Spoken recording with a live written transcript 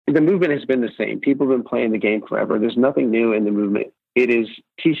the movement has been the same. People have been playing the game forever. There's nothing new in the movement. It is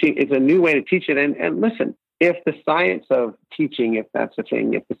teaching. It's a new way to teach it. And listen, if the science of teaching, if that's the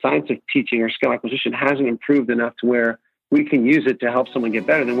thing, if the science of teaching or skill acquisition hasn't improved enough to where we can use it to help someone get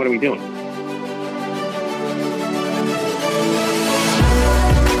better, then what are we doing?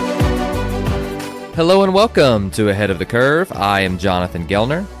 Hello and welcome to Ahead of the Curve. I am Jonathan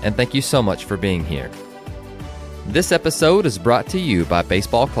Gellner, and thank you so much for being here. This episode is brought to you by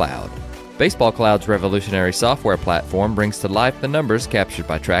Baseball Cloud. Baseball Cloud's revolutionary software platform brings to life the numbers captured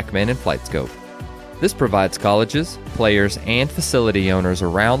by TrackMan and FlightScope. This provides colleges, players, and facility owners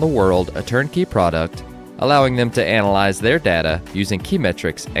around the world a turnkey product, allowing them to analyze their data using key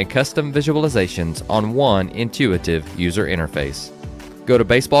metrics and custom visualizations on one intuitive user interface. Go to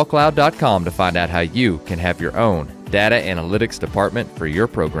baseballcloud.com to find out how you can have your own data analytics department for your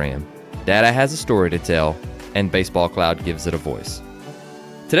program. Data has a story to tell, and Baseball Cloud gives it a voice.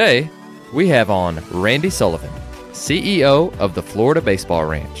 Today, we have on Randy Sullivan, CEO of the Florida Baseball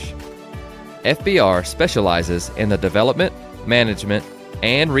Ranch. FBR specializes in the development, management,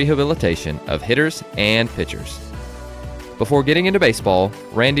 and rehabilitation of hitters and pitchers. Before getting into baseball,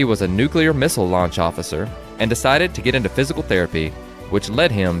 Randy was a nuclear missile launch officer and decided to get into physical therapy, which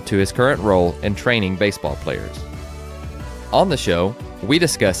led him to his current role in training baseball players. On the show, we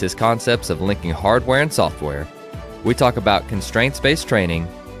discuss his concepts of linking hardware and software. We talk about constraints-based training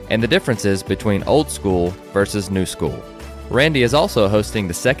and the differences between old school versus new school. Randy is also hosting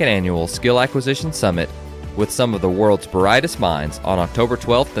the second annual Skill Acquisition Summit with some of the world's brightest minds on October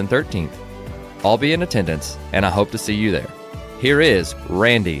 12th and 13th. I'll be in attendance, and I hope to see you there. Here is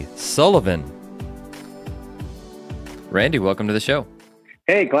Randy Sullivan. Randy, welcome to the show.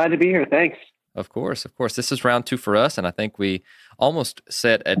 Hey, glad to be here. Thanks. Of course. This is round 2 for us, and I think we almost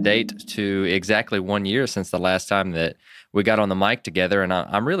set a date to exactly 1 year since the last time that we got on the mic together, and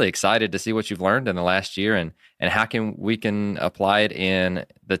I'm really excited to see what you've learned in the last year and how we can apply it in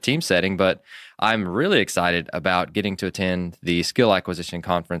the team setting. But I'm really excited about getting to attend the Skill Acquisition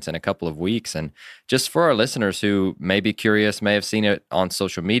Conference in a couple of weeks. And just for our listeners who may be curious, may have seen it on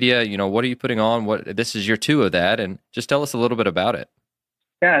social media, what are you putting on? This is year 2 of that, and just tell us a little bit about it.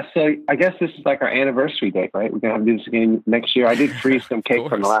 Yeah, so I guess this is like our anniversary date, right? We're going to have to do this again next year. I did freeze some cake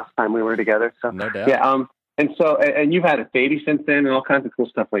from the last time we were together. So no doubt. Yeah, and you've had a baby since then and all kinds of cool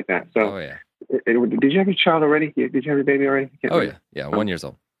stuff like that. So, yeah. Did you have your child already? Did you have your baby already? Yeah, 1 year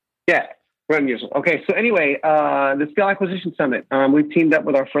old. Yeah, 1 year old. Okay, so anyway, the Skill Acquisition Summit. We've teamed up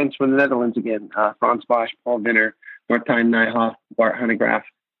with our friends from the Netherlands again, Frans Bosch, Paul Vinner, Martijn Nijhoff, Bart Hunnegraaff,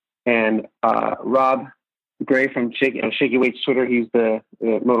 and Rob Gray from Shaky Weight's Twitter. He's the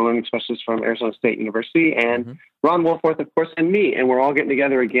motor learning specialist from Arizona State University, and Ron Wolforth, of course, and me. And we're all getting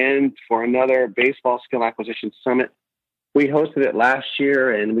together again for another Baseball Skill Acquisition Summit. We hosted it last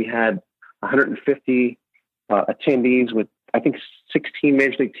year, and we had 150 attendees with, I think, 16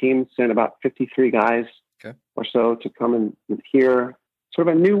 major league teams and about 53 guys or so to come and hear sort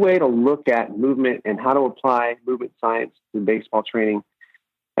of a new way to look at movement and how to apply movement science to baseball training.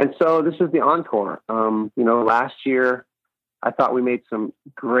 And so this is the encore. Last year, I thought we made some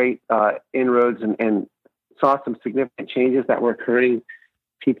great inroads and saw some significant changes that were occurring.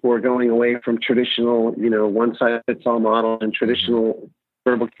 People were going away from traditional, one-size-fits-all model and traditional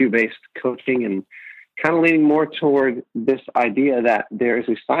verbal cue-based coaching and kind of leaning more toward this idea that there is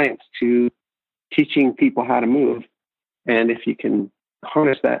a science to teaching people how to move. And if you can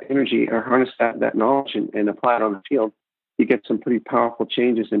harness that energy or harness that knowledge and apply it on the field, you get some pretty powerful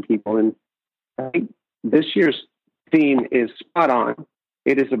changes in people. And I think this year's theme is spot on.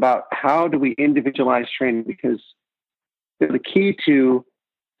 It is about how do we individualize training, because the key to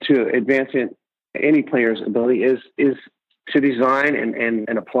advancing any player's ability is to design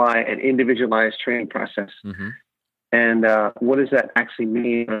and apply an individualized training process. Mm-hmm. And what does that actually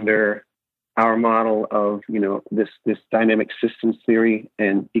mean under our model of this dynamic systems theory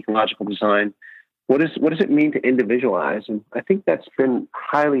and ecological design? What does it mean to individualize? And I think that's been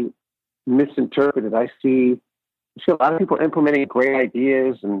highly misinterpreted. I see a lot of people implementing great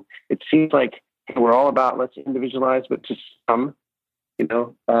ideas, and it seems like we're all about let's individualize, but to some,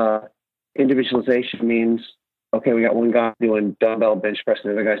 individualization means, okay, we got one guy doing dumbbell bench press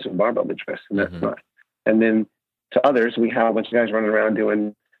and the other guy's doing barbell bench press, and that's not. And then to others, we have a bunch of guys running around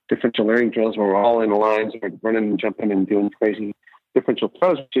doing differential learning drills where we're all in the lines, we're running and jumping and doing crazy differential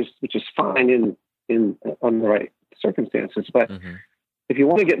throws, which is fine in on the right circumstances. But if you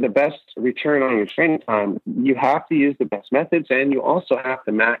want to get the best return on your training time, you have to use the best methods, and you also have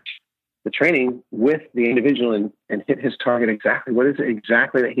to match the training with the individual and hit his target exactly. What is it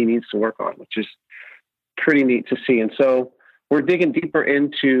exactly that he needs to work on, which is pretty neat to see. And so we're digging deeper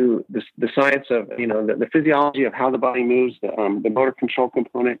into the science of, the physiology of how the body moves, the motor control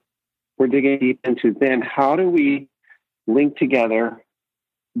component. We're digging deep into then how do we link together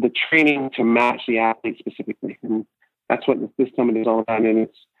the training to match the athlete specifically. And that's what this summit is all about. And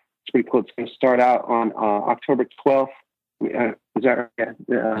it's pretty cool. It's going to start out on October 12th. Is that right?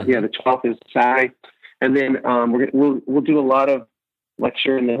 The 12th is Saturday. And then we'll do a lot of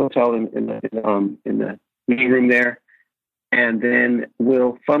lecture in the hotel in the meeting room there. And then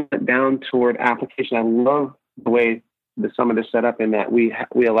we'll funnel it down toward application. I love the way the summit is set up in that we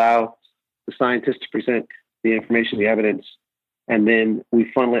allow the scientists to present the information, the evidence, and then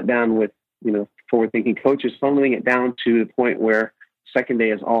we funnel it down with, forward-thinking coaches, funneling it down to the point where second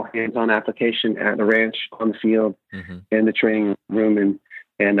day is all hands-on application at the ranch, on the field, in the training room, and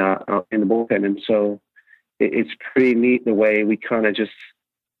in the bullpen. And so it's pretty neat the way we kind of just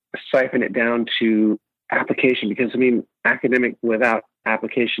siphon it down to application, because academic without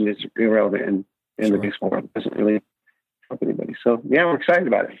application is irrelevant in the baseball world. It doesn't really help anybody. So yeah, we're excited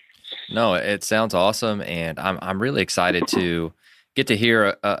about it. No, it sounds awesome, and I'm really excited to get to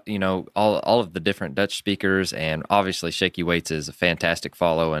hear all of the different Dutch speakers, and obviously Shaky Waits is a fantastic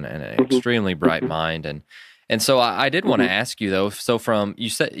follow and an extremely bright mind, and so I did want to ask you though. So from you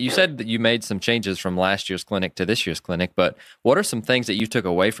said that you made some changes from last year's clinic to this year's clinic, but what are some things that you took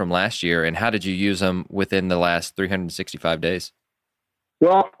away from last year, and how did you use them within the last 365 days?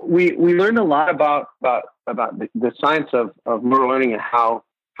 Well, we learned a lot about the science of motor learning and how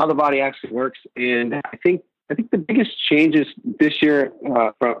the body actually works. And I think the biggest changes this year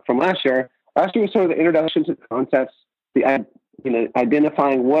from last year was sort of the introduction to concepts,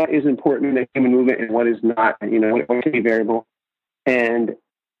 identifying what is important in human movement and what is not, what can be variable. And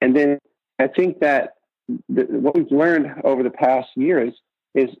then I think that what we've learned over the past year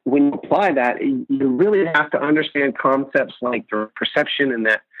is when you apply that, you really have to understand concepts like perception, and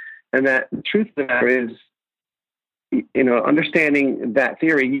that the truth of the matter is, understanding that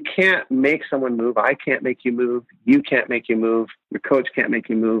theory, you can't make someone move. I can't make you move. You can't make you move. Your coach can't make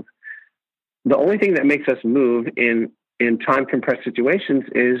you move. The only thing that makes us move in time compressed situations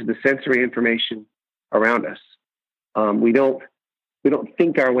is the sensory information around us. We don't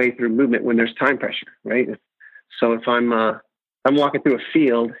think our way through movement when there's time pressure, right? So if I'm walking through a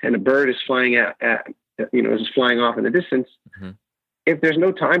field and a bird is flying is flying off in the distance. If there's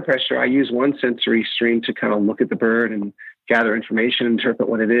no time pressure, I use one sensory stream to kind of look at the bird and gather information, interpret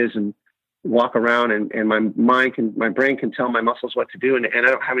what it is, and walk around. And my brain can tell my muscles what to do. And I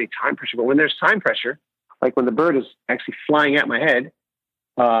don't have any time pressure. But when there's time pressure, like when the bird is actually flying at my head,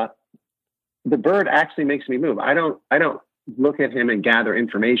 the bird actually makes me move. I don't look at him and gather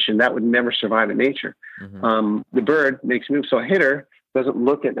information. That would never survive in nature. The bird makes me move. So a hitter doesn't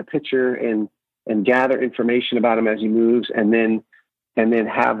look at the pitcher and gather information about him as he moves, and then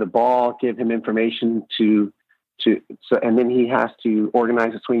have the ball give him information and then he has to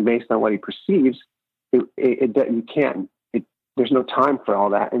organize a swing based on what he perceives. You can't. There's no time for all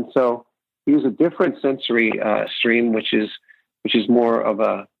that, and so use a different sensory stream, which is more of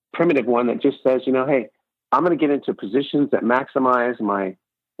a primitive one that just says, hey, I'm going to get into positions that maximize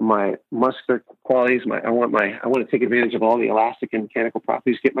my muscular qualities. I want to take advantage of all the elastic and mechanical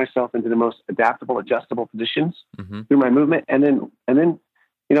properties, get myself into the most adaptable, adjustable positions through my movement. And then,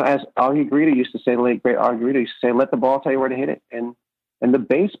 as Augie Garita used to say, the late great Augie Garita used to say, let the ball tell you where to hit it. And the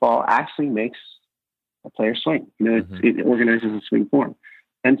baseball actually makes a player swing. It organizes a swing form.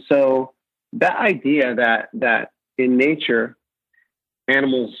 And so that idea that in nature,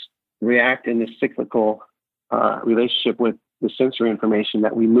 animals react in this cyclical relationship with the sensory information,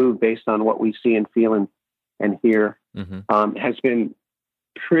 that we move based on what we see and feel and hear, has been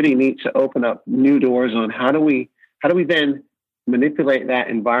pretty neat to open up new doors on how do we then manipulate that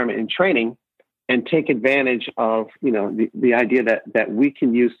environment in training and take advantage of, the idea that we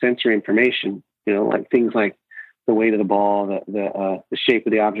can use sensory information, like things like the weight of the ball, the shape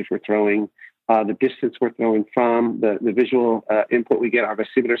of the object we're throwing, the distance we're throwing from, the visual input we get, our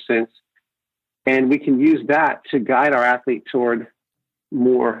vestibular sense. And we can use that to guide our athlete toward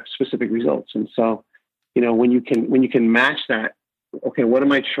more specific results. And so, when you can match that, okay, what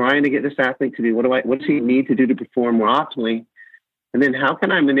am I trying to get this athlete to do? What does he need to do to perform more optimally? And then how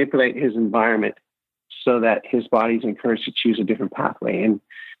can I manipulate his environment so that his body's encouraged to choose a different pathway? And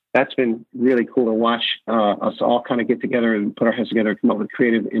that's been really cool to watch us all kind of get together and put our heads together and come up with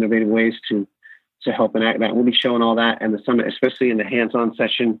creative, innovative ways to help enact that. We'll be showing all that in the summit, especially in the hands-on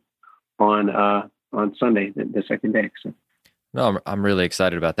session on Sunday, the second day. So. No, I'm really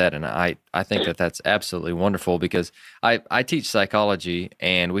excited about that. And I think that that's absolutely wonderful because I teach psychology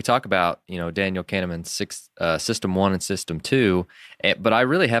and we talk about, Daniel Kahneman's system 1 and system 2, but I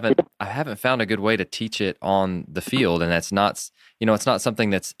really haven't found a good way to teach it on the field. And that's not, it's not something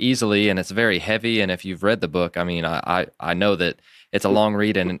that's easily, and it's very heavy. And if you've read the book, I mean, I know that it's a long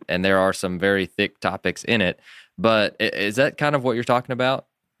read and there are some very thick topics in it, but is that kind of what you're talking about?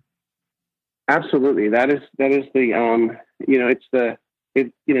 Absolutely. That is the,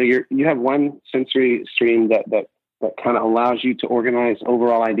 you have one sensory stream that kind of allows you to organize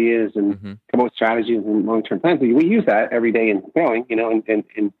overall ideas and come up with strategies and long-term plans. We use that every day in throwing, and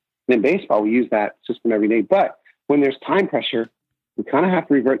in baseball, we use that system every day. But when there's time pressure, we kind of have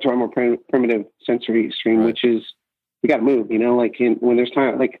to revert to our more primitive sensory stream, right, which is, we got to move, when there's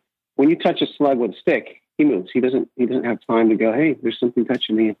time, like when you touch a slug with a stick, he moves. He doesn't have time to go, hey, there's something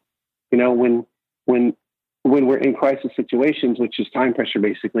touching me. When we're in crisis situations, which is time pressure,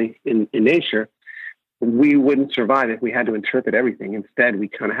 basically in nature, we wouldn't survive if we had to interpret everything. Instead, we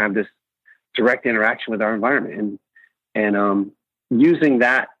kind of have this direct interaction with our environment, and using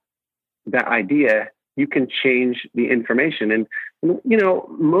that idea, you can change the information. And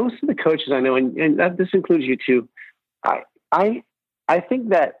most of the coaches I know, and this includes you too, I think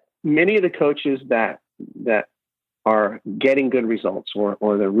that many of the coaches that are getting good results,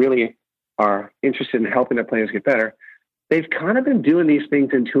 or they're really are interested in helping their players get better, they've kind of been doing these things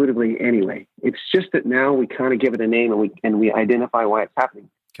intuitively anyway. It's just that now we kind of give it a name and we identify why it's happening.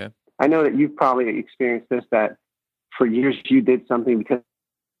 Okay. I know that you've probably experienced this, that for years you did something because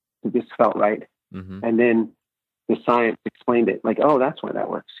it just felt right. And then the science explained it, like, oh, that's why that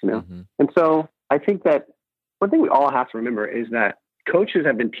works, And so I think that one thing we all have to remember is that coaches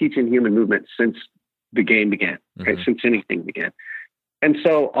have been teaching human movement since the game began, right? Since anything began. And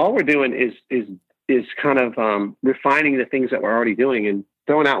so all we're doing is kind of refining the things that we're already doing and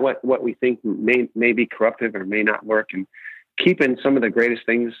throwing out what we think may be corruptive or may not work, and keeping some of the greatest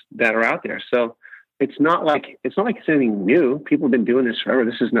things that are out there. So it's not like it's anything new. People have been doing this forever.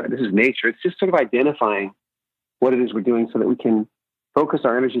 This is nature. It's just sort of identifying what it is we're doing so that we can focus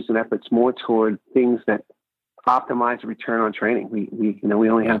our energies and efforts more toward things that optimize the return on training. We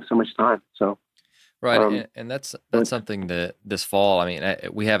only have so much time. So. Right, and that's something that this fall, I mean,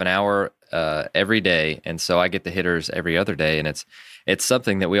 we have an hour every day, and so I get the hitters every other day, and it's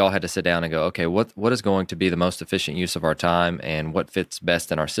something that we all had to sit down and go, okay, what is going to be the most efficient use of our time, and what fits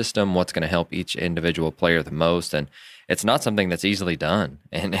best in our system, what's going to help each individual player the most, and it's not something that's easily done,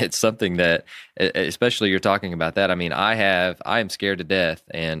 and it's something that, especially you're talking about that. I mean, I am scared to death,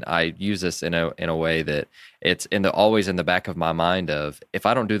 and I use this in a way that it's always in the back of my mind of, if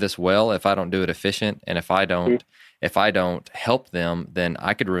I don't do this well, if I don't do it efficient, and if I don't help them, then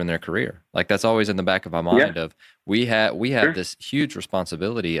I could ruin their career. Like, that's always in the back of my mind of, we have this huge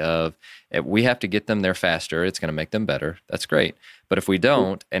responsibility of, we have to get them there faster. It's going to make them better. That's great. But if we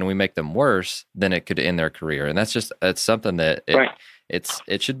don't, and we make them worse, then it could end their career. And that's something that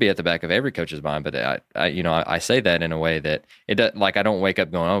it should be at the back of every coach's mind. But I say that in a way that like, I don't wake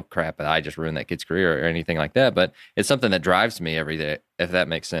up going, oh crap, I just ruined that kid's career or anything like that. But it's something that drives me every day, if that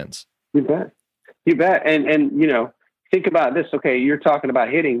makes sense. You bet. And think about this. Okay, you're talking about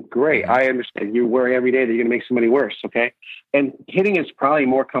hitting. Great. I understand. You worry every day that you're going to make somebody worse. Okay. And hitting is probably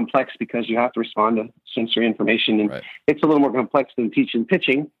more complex because you have to respond to sensory information, and it's a little more complex than teaching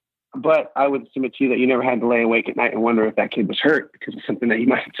pitching. But I would submit to you that you never had to lay awake at night and wonder if that kid was hurt because of something that you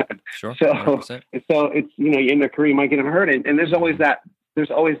might have done. Sure. So it's, you in their career, you might get them hurt. And there's always that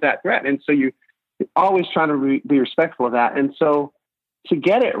threat. And so you're always trying to be respectful of that. And so to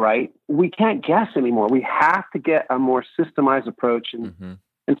get it right, we can't guess anymore. We have to get a more systemized approach.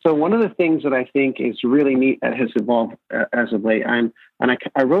 And so one of the things that I think is really neat that has evolved as of late,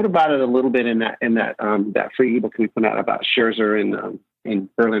 I wrote about it a little bit in that free ebook we put out about Scherzer and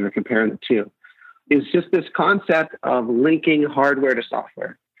Verlander, comparing the two, is just this concept of linking hardware to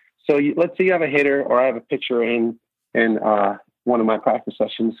software. So let's say you have a hitter, or I have a pitcher in one of my practice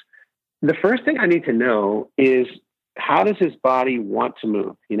sessions. The first thing I need to know is, how does his body want to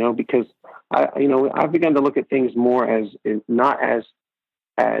move? Because I've begun to look at things more as not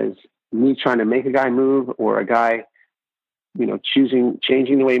as me trying to make a guy move, or a guy, changing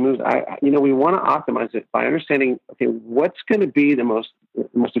the way he moves. We want to optimize it by understanding, okay, what's going to be the most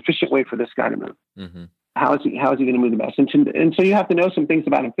efficient way for this guy to move? How is he going to move the best? And so you have to know some things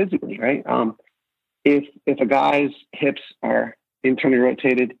about him physically, right? If a guy's hips are internally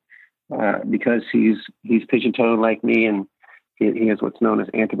rotated, because he's pigeon-toed like me, and he has what's known as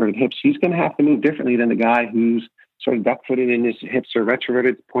anteverted hips, he's going to have to move differently than the guy who's sort of duck-footed and his hips are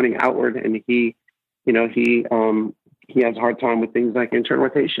retroverted, pointing outward, and he he has a hard time with things like internal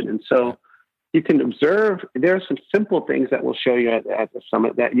rotation. And so you can observe, there are some simple things that we'll show you at the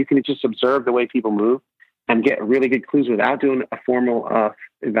summit that you can just observe the way people move and get really good clues without doing a formal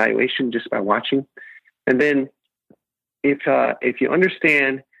evaluation, just by watching. And then if you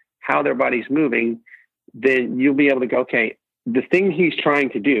understand how their body's moving, then you'll be able to go, okay, the thing he's trying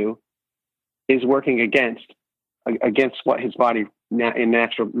to do is working against what his body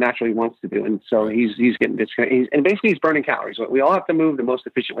naturally wants to do. And so he's getting disconnected. And basically he's burning calories. We all have to move the most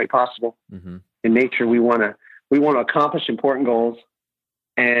efficient way possible. Mm-hmm. In nature, we want to accomplish important goals,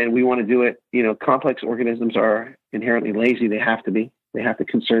 and we want to do it. Complex organisms are inherently lazy. They have to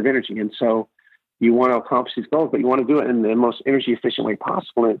conserve energy. And so you want to accomplish these goals, but you want to do it in the most energy efficient way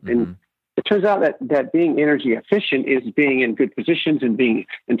possible. And, mm-hmm. and it turns out that being energy efficient is being in good positions and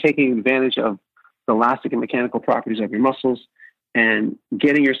taking advantage of the elastic and mechanical properties of your muscles, and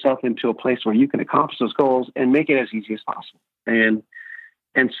getting yourself into a place where you can accomplish those goals and make it as easy as possible.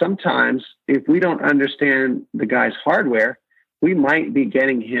 And sometimes if we don't understand the guy's hardware, we might be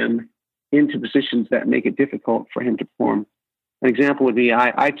getting him into positions that make it difficult for him to perform. An example would be,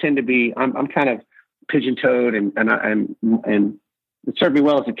 I tend to be, I'm kind of pigeon-toed and it served me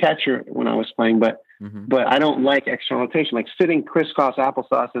well as a catcher when I was playing, but I don't like external rotation. Like sitting crisscross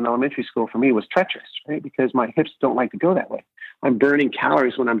applesauce in elementary school for me was treacherous, right? Because my hips don't like to go that way. I'm burning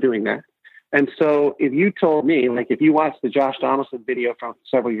calories when I'm doing that. And so if you told me, like if you watched the Josh Donaldson video from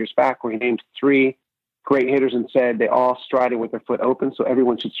several years back where he named 3 great hitters and said they all strided with their foot open, so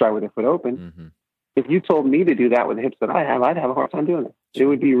everyone should stride with their foot open. Mm-hmm. If you told me to do that with the hips that I have, I'd have a hard time doing it. It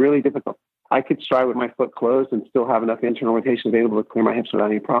would be really difficult. I could stride with my foot closed and still have enough internal rotation available to clear my hips without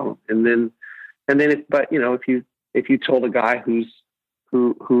any problem. If you told a guy whose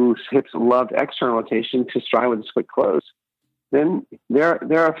hips loved external rotation to stride with his foot closed, then there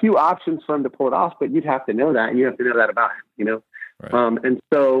are a few options for him to pull it off, but you'd have to know that, and you have to know that about him, Right. And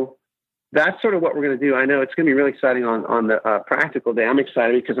so that's sort of what we're going to do. I know it's going to be really exciting on the practical day. I'm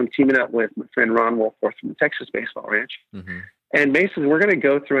excited because I'm teaming up with my friend Ron Wolforth from the Texas Baseball Ranch. Mm-hmm. And basically, we're going to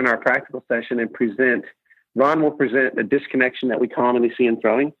go through in our practical session and Ron will present the disconnection that we commonly see in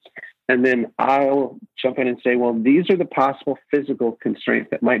throwing. And then I'll jump in and say, well, these are the possible physical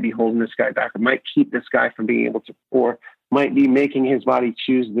constraints that might be holding this guy back, or might keep this guy from being able to, or might be making his body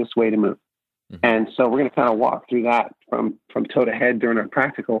choose this way to move. Mm-hmm. And so we're going to kind of walk through that from toe to head during our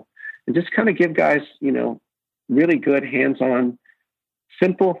practical, and just kind of give guys, really good hands-on,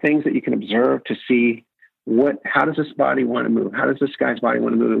 simple things that you can observe to see how does this body want to move? How does this guy's body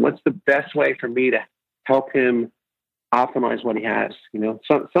want to move? And what's the best way for me to help him optimize what he has?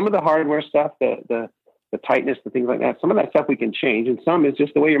 Some of the hardware stuff, the tightness, the things like that, some of that stuff we can change, and some is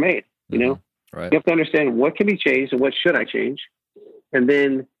just the way you're made. Right. You have to understand what can be changed and what should I change, and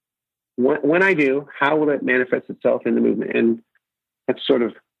then when I do, how will it manifest itself in the movement? And that's sort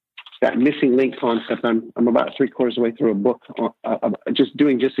of that missing link concept. I'm about 3/4 of the way through a book just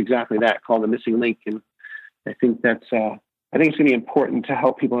doing just exactly that, called The Missing Link, and I think it's going to be important to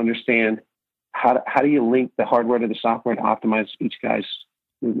help people understand how do you link the hardware to the software to optimize each guy's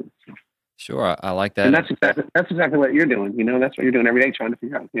movement. Sure, I like that. And that's exactly what you're doing. That's what you're doing every day, trying to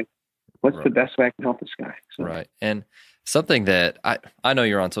figure out what's right. the best way I can help this guy. So. Right. And something that I know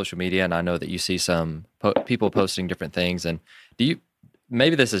you're on social media, and I know that you see some people posting different things. And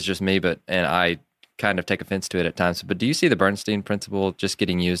maybe this is just me, and I kind of take offense to it at times, but do you see the Bernstein Principle just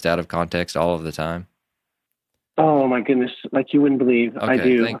getting used out of context all of the time? Oh my goodness. Like you wouldn't believe. Okay, I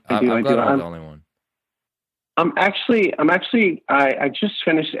do. I'm glad I'm the only one. I just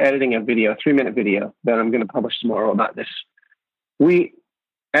finished editing a 3-minute video that I'm going to publish tomorrow about this. We,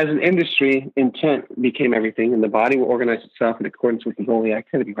 as an industry, intent became everything, and the body will organize itself in accordance with the goal of the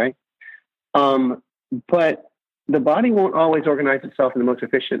activity, right? But the body won't always organize itself in the most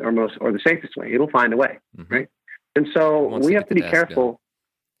efficient or the safest way. It'll find a way, mm-hmm. right? And so we have to be careful.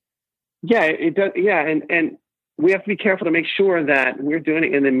 Yeah, it does. Yeah, and we have to be careful to make sure that we're doing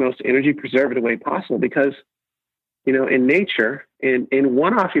it in the most energy preservative way possible, because in nature, in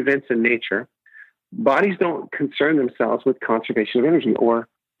one-off events in nature, bodies don't concern themselves with conservation of energy or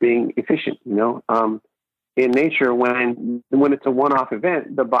being efficient. In nature, when it's a one-off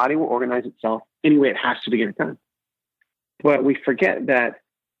event, the body will organize itself any way it has to get it done. But we forget that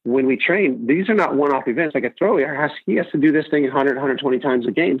when we train, these are not one-off events. Like a thrower, he has to do this thing 100, 120 times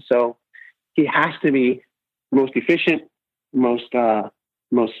a game. So he has to be most efficient, most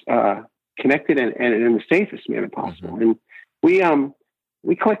connected, and in the safest manner possible. Mm-hmm. And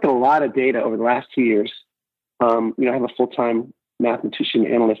we collected a lot of data over the last 2 years. I have a full-time mathematician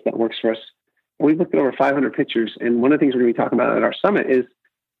analyst that works for us. We've looked at over 500 pictures, and one of the things we're going to be talking about at our summit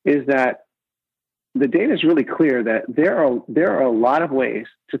is that the data is really clear that there are a lot of ways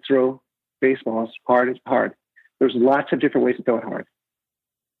to throw baseballs hard. There's lots of different ways to throw it hard.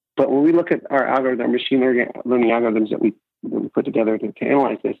 But when we look at our algorithm, our machine learning algorithms that we put together to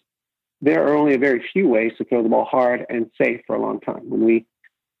analyze this, there are only a very few ways to throw the ball hard and safe for a long time. When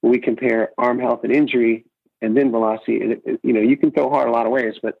we compare arm health and injury and then velocity, you can throw hard a lot of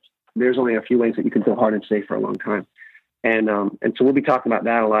ways, but there's only a few ways that you can throw hard and safe for a long time. And so we'll be talking about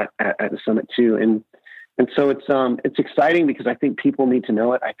that a lot at the summit too. And so it's exciting because I think people need to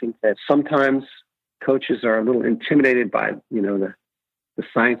know it. I think that sometimes coaches are a little intimidated by, the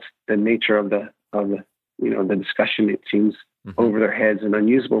science, the nature of the discussion. It seems over their heads and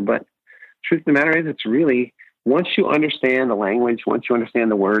unusable. But truth of the matter is, it's really, once you understand the language, once you understand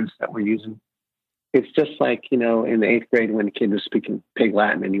the words that we're using, it's just like, in the 8th grade when the kid was speaking Pig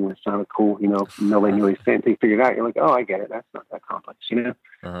Latin and it sounded cool, nobody knew what he was saying. They figured it out. You're like, oh, I get it. That's not that complex,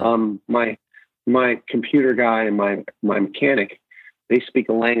 My computer guy and my mechanic, they speak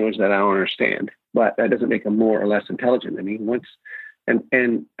a language that I don't understand, but that doesn't make them more or less intelligent. I mean, once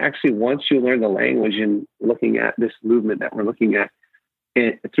you learn the language and looking at this movement that we're looking at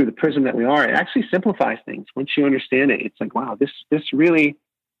through the prism that we are, it actually simplifies things. Once you understand it, it's like, wow, this really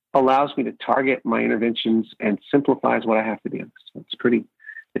allows me to target my interventions and simplifies what I have to do. So it's pretty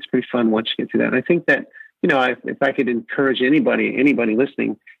fun once you get to that. And I think that, if I could encourage anybody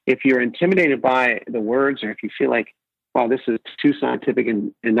listening, if you're intimidated by the words, or if you feel like, wow, this is too scientific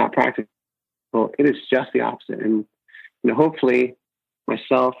and not practical, it is just the opposite. And, hopefully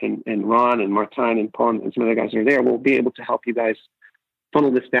myself and Ron and Martijn and Paul and some other guys that are there will be able to help you guys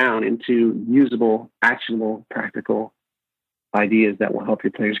funnel this down into usable, actionable, practical ideas that will help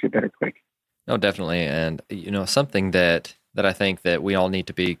your players get better quick. No, definitely. And, something that I think that we all need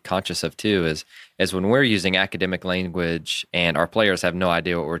to be conscious of too is when we're using academic language and our players have no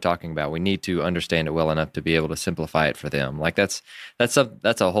idea what we're talking about, we need to understand it well enough to be able to simplify it for them. Like that's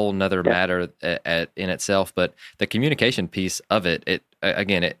a whole nother matter in itself. But the communication piece of it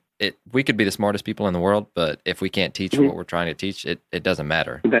we could be the smartest people in the world, but if we can't teach what we're trying to teach, it doesn't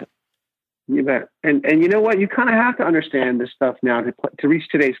matter. You bet. And you know what? You kind of have to understand this stuff now to reach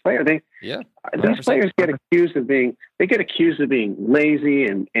today's player. These players get accused of being lazy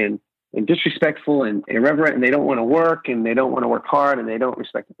and disrespectful and irreverent, and they don't want to work and they don't want to work hard and they don't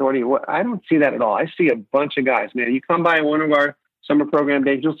respect authority. I don't see that at all. I see a bunch of guys, man. You come by one of our summer program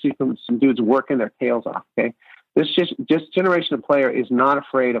days, you'll see some dudes working their tails off. Okay. This generation of player is not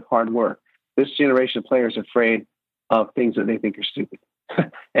afraid of hard work. This generation of players is afraid of things that they think are stupid.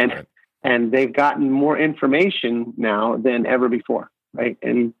 And they've gotten more information now than ever before, right?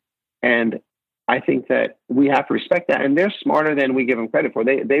 And I think that we have to respect that. And they're smarter than we give them credit for.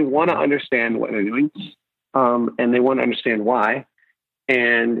 They want to understand what they're doing, and they want to understand why.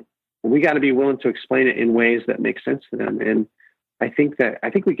 And we got to be willing to explain it in ways that make sense to them. And I think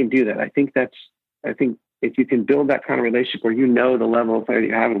we can do that. I think if you can build that kind of relationship where the level of player that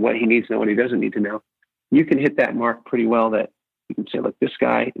you have and what he needs to know, what he doesn't need to know, you can hit that mark pretty well. That you can say, look, this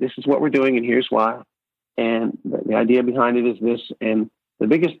guy, this is what we're doing, and here's why. And the idea behind it is this. And the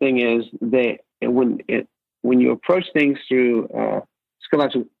biggest thing is when you approach things through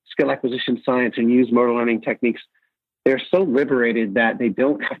skill acquisition science and use motor learning techniques, they're so liberated that they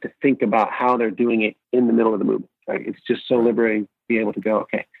don't have to think about how they're doing it in the middle of the movement. Right? It's just so liberating to be able to go,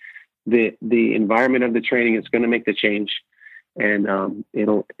 okay, the environment of the training is going to make the change, and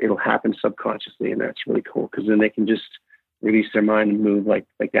it'll happen subconsciously, and that's really cool because then they can just release their mind and move like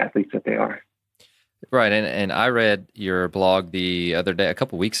the athletes that they are. Right. And I read your blog the other day, a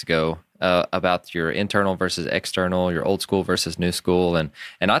couple weeks ago, about your internal versus external, your old school versus new school. And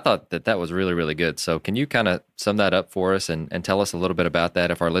I thought that was really, really good. So can you kind of sum that up for us and tell us a little bit about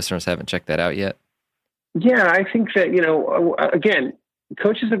that if our listeners haven't checked that out yet? Yeah, I think that, again,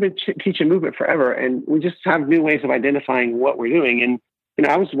 coaches have been teaching movement forever, and we just have new ways of identifying what we're doing. And,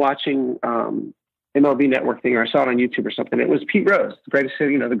 I was watching MLB Network thing, or I saw it on YouTube or something. It was Pete Rose,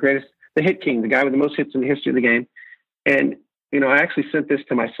 the hit king, the guy with the most hits in the history of the game. And, I actually sent this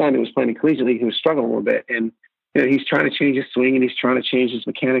to my son who was playing in collegiate league, who was struggling a little bit. And, he's trying to change his swing and he's trying to change his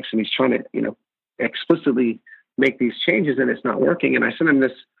mechanics and he's trying to, explicitly make these changes, and it's not working. And I sent him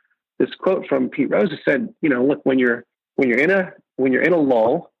this quote from Pete Rose that said, look, when you're in a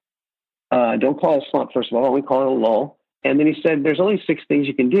lull, don't call it a slump, first of all, we call it a lull. And then he said, there's only 6 things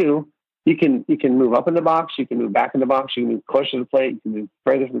you can do. You can move up in the box, you can move back in the box, you can move closer to the plate, you can move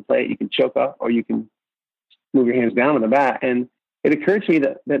further from the plate, you can choke up, or you can move your hands down on the bat. And it occurred to me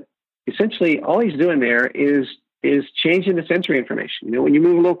that essentially all he's doing there is changing the sensory information. When you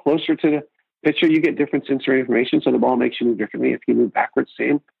move a little closer to the pitcher, you get different sensory information, so the ball makes you move differently. If you move backwards,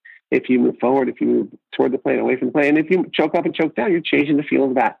 same. if you move forward, if you move toward the plate, away from the plate, and if you choke up and choke down, you're changing the feel of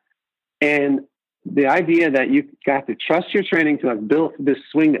the bat. And the idea that you got to trust your training to have built this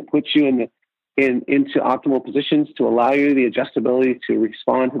swing that puts you into optimal positions to allow you the adjustability to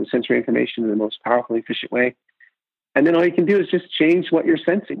respond to the sensory information in the most powerful, efficient way. And then all you can do is just change what you're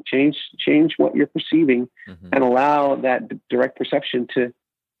sensing, change what you're perceiving, and allow that direct perception to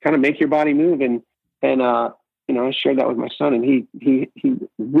kind of make your body move. And I shared that with my son, and he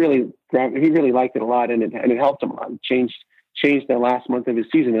really liked it a lot, and it helped him a lot. It changed the last month of his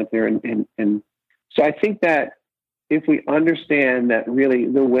season up there. And so I think that if we understand that really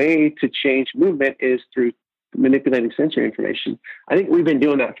the way to change movement is through manipulating sensory information, I think we've been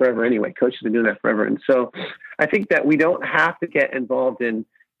doing that forever anyway. Coaches have been doing that forever. And so I think that we don't have to get involved in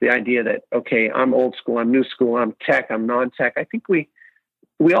the idea that, okay, I'm old school, I'm new school, I'm tech, I'm non-tech. I think we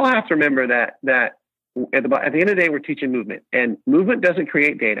all have to remember that at the end of the day, we're teaching movement, and movement doesn't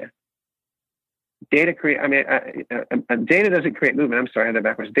create data. Data doesn't create movement. I'm sorry, I had that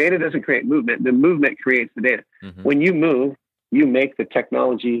backwards. Data doesn't create movement. The movement creates the data. When you move, you make the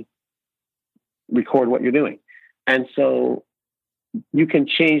technology record what you're doing. And so you can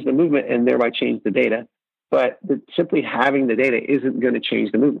change the movement and thereby change the data, but simply having the data isn't going to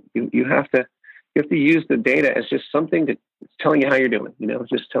change the movement. You have to use the data as just something that's telling you how you're doing,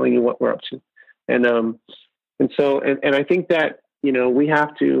 just telling you what we're up to. And I think that, we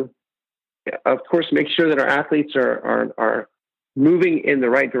have to, of course, make sure that our athletes are moving in the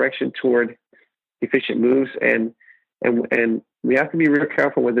right direction toward efficient moves. And we have to be real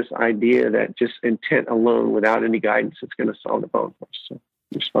careful with this idea that just intent alone without any guidance is going to solve the problem for us. So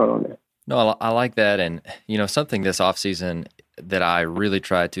you're spot on there. No, I like that. And, something this offseason that I really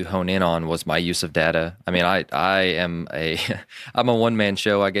tried to hone in on was my use of data. I mean, I'm a one-man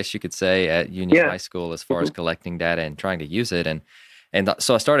show, I guess you could say, at Union High School as far as collecting data and trying to use it. And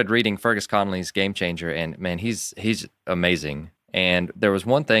so I started reading Fergus Connolly's Game Changer, and man, he's amazing. And there was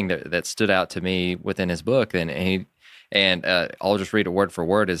one thing that stood out to me within his book, and I'll just read it word for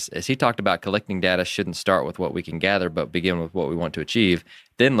word, is he talked about collecting data shouldn't start with what we can gather, but begin with what we want to achieve,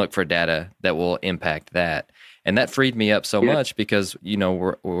 then look for data that will impact that. And that freed me up so much because,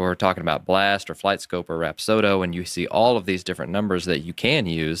 we're talking about Blast or Flight Scope or Rapsodo, and you see all of these different numbers that you can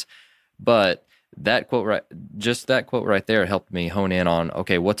use. But that quote right there helped me hone in on,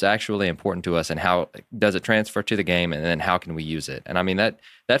 okay, what's actually important to us and how does it transfer to the game, and then how can we use it? And I mean, that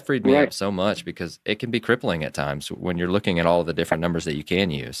freed me up so much because it can be crippling at times when you're looking at all of the different numbers that you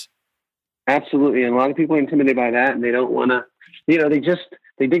can use. Absolutely. And a lot of people are intimidated by that, and they don't want to, they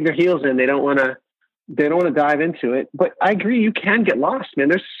dig their heels in. They don't want to dive into it. But I agree, you can get lost, man.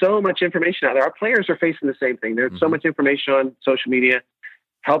 There's so much information out there. Our players are facing the same thing. There's so much information on social media.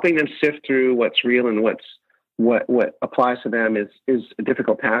 Helping them sift through what's real and what applies to them is a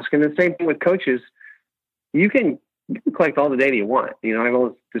difficult task. And the same thing with coaches. You can collect all the data you want. I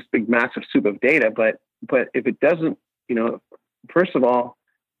have this big, massive soup of data, but if it doesn't, first of all,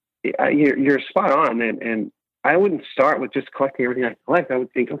 you're spot on. And I wouldn't start with just collecting everything I collect. I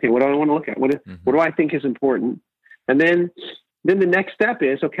would think, okay, what do I want to look at? What do I think is important? And then the next step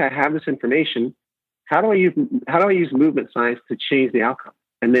is, okay, I have this information. How do I use movement science to change the outcome?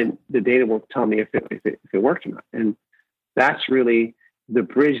 And then the data will tell me if it worked or not. And that's really the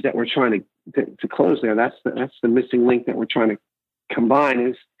bridge that we're trying to close there. That's the missing link that we're trying to combine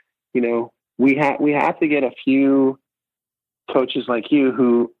is, we have to get a few coaches like you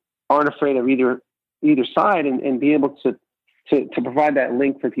who aren't afraid of either side and be able to provide that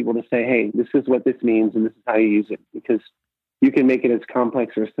link for people to say, hey, this is what this means and this is how you use it, because you can make it as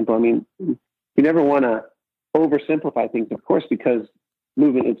complex or simple. I mean, you never want to oversimplify things, of course, because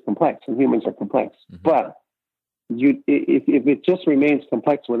movement is complex and humans are complex. But if it just remains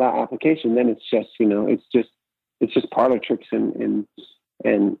complex without application, then it's just parlor tricks and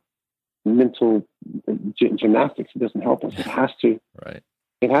mental gymnastics. It doesn't help us. It has to. Right.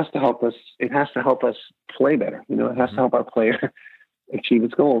 It has to help us. It has to help us play better. It has to help our player achieve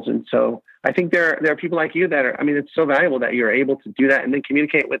its goals. And so I think there are people like you that are. I mean, it's so valuable that you're able to do that and then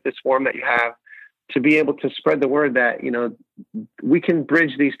communicate with this forum that you have, to be able to spread the word that, we can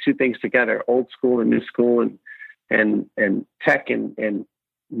bridge these two things together, old school and new school and tech and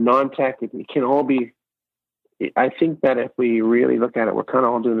non-tech. It can all be, I think that if we really look at it, we're kind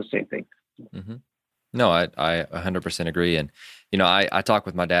of all doing the same thing. No, I 100% agree. And, I talk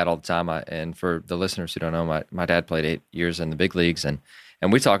with my dad all the time. And for the listeners who don't know, my dad played 8 years in the big leagues, and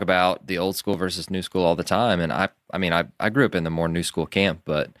we talk about the old school versus new school all the time. And I grew up in the more new school camp,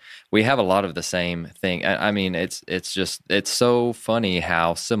 but we have a lot of the same thing. I mean, it's so funny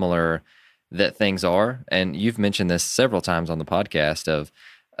how similar that things are. And you've mentioned this several times on the podcast of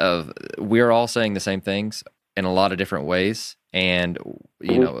we're all saying the same things in a lot of different ways. And,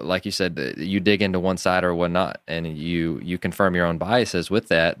 you know, like you said, you dig into one side or whatnot, and you confirm your own biases with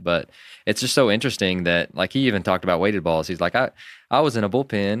that. But it's just so interesting that, like, he even talked about weighted balls. He's like, I was in a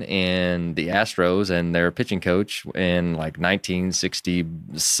bullpen in the Astros, and their pitching coach in like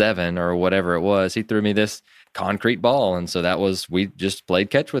 1967 or whatever it was, he threw me this concrete ball. And so we just played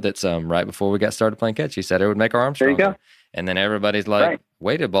catch with it some right before we got started playing catch. He said it would make our arms stronger. There you go. And then everybody's like, Right.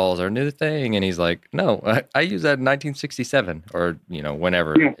 weighted balls are a new thing. And he's like, no, I used that in 1967 or, you know,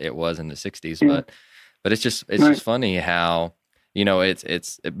 whenever it was in the 60s. Yeah. But it's just funny how, you know,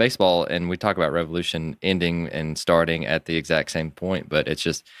 it's baseball, and we talk about revolution ending and starting at the exact same point. But it's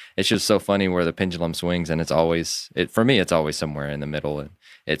just so funny where the pendulum swings, and for me, it's always somewhere in the middle. And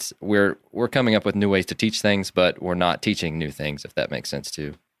we're coming up with new ways to teach things, but we're not teaching new things, if that makes sense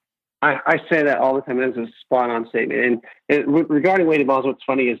too. I say that all the time. That's a spot-on statement. And regarding weighted balls, what's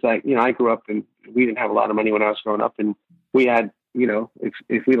funny is, like, you know, I grew up and we didn't have a lot of money when I was growing up, and we had, you know,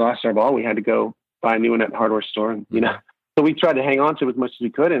 if we lost our ball, we had to go buy a new one at the hardware store, and you know, so we tried to hang on to it as much as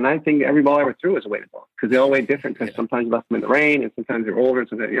we could. And I think every ball I ever threw was a weighted ball, because they all weighed different. Because sometimes you left them in the rain, and sometimes they're older. And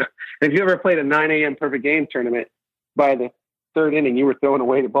sometimes, you know, if you ever played a 9 a.m. perfect game tournament, by the third inning, you were throwing a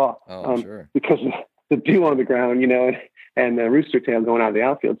weighted ball, Sure. because the dew on the ground, you know, and the rooster tail going out of the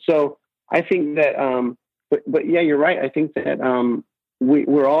outfield. So I think that, but yeah, you're right. I think that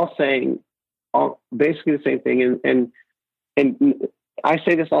we're all saying basically the same thing. And I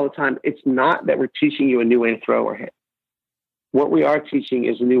say this all the time. It's not that we're teaching you a new way to throw or hit. What we are teaching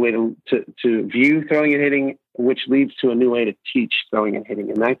is a new way to view throwing and hitting, which leads to a new way to teach throwing and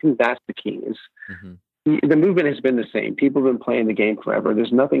hitting. And I think that's the key. Is the movement has been the same. People have been playing the game forever.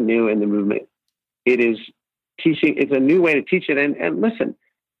 There's nothing new in the movement. It is teaching. It's a new way to teach it. And listen,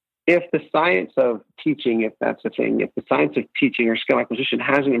 if the science of teaching, if that's the thing, if the science of teaching or skill acquisition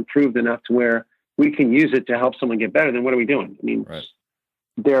hasn't improved enough to where we can use it to help someone get better, then what are we doing? I mean,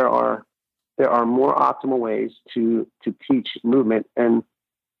 there are more optimal ways to teach movement. And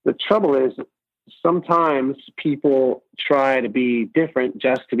the trouble is, sometimes people try to be different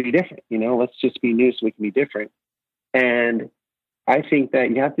just to be different. You know, let's just be new so we can be different. And I think that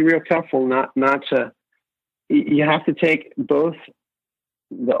you have to be real careful not to, you have to take both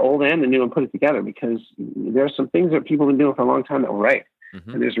the old and the new and put it together, because there are some things that people have been doing for a long time that were right.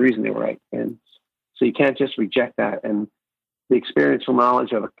 And there's a reason they were right. And so you can't just reject that. And the experiential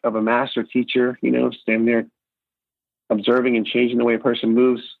knowledge of a master teacher, you know, standing there observing and changing the way a person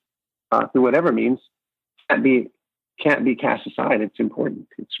moves through whatever means, can't be cast aside. It's important.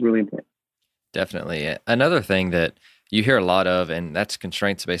 It's really important. Definitely. Another thing that you hear a lot of, and that's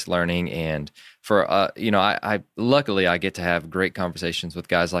constraints-based learning. And for, you know, I luckily I get to have great conversations with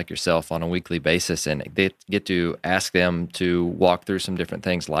guys like yourself on a weekly basis, and they get to ask them to walk through some different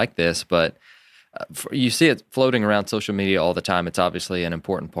things like this. But you see it floating around social media all the time. It's obviously an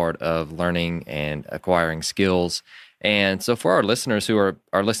important part of learning and acquiring skills. And so for our listeners who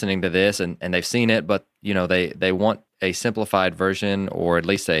are listening to this and they've seen it, but, you know, they want a simplified version, or at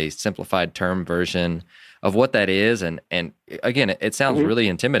least a simplified term version of what that is. And again, it sounds really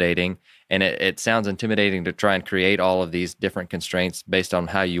intimidating, and it sounds intimidating to try and create all of these different constraints based on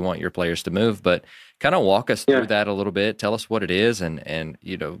how you want your players to move. But kind of walk us through that a little bit. Tell us what it is, and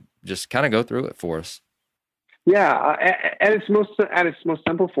you know, just kind of go through it for us. Yeah, at its most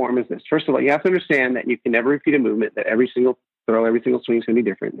simple form is this. First of all, you have to understand that you can never repeat a movement, that every single throw, every single swing is going to be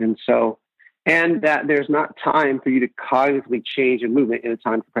different. And that there's not time for you to cognitively change a movement in a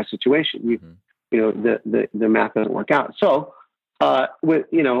time compressed situation. You know, the math doesn't work out. So, I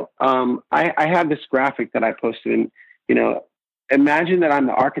have this graphic that I posted, and, you know, imagine that I'm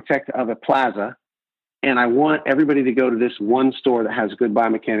the architect of a plaza, and I want everybody to go to this one store that has good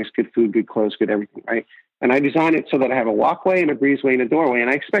biomechanics, good food, good clothes, good everything, right? And I design it so that I have a walkway and a breezeway and a doorway.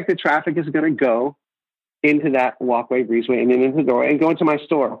 And I expect the traffic is going to go into that walkway, breezeway, and then into the doorway, and go into my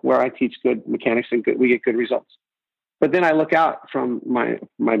store where I teach good mechanics and we get good results. But then I look out from my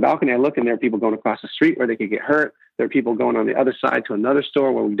balcony, I look, and there are people going across the street where they could get hurt. There are people going on the other side to another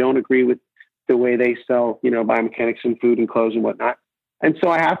store where we don't agree with the way they sell, you know, biomechanics and food and clothes and whatnot. And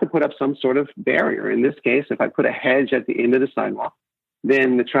so I have to put up some sort of barrier. In this case, if I put a hedge at the end of the sidewalk,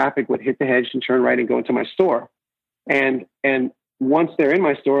 then the traffic would hit the hedge and turn right and go into my store. And once they're in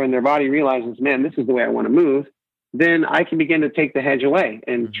my store and their body realizes, man, this is the way I want to move, then I can begin to take the hedge away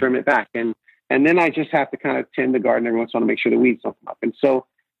and trim it back. And then I just have to kind of tend the garden every once in a while to make sure the weeds don't come up. And so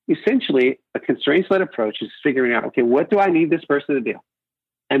essentially a constraints-led approach is figuring out, okay, what do I need this person to do?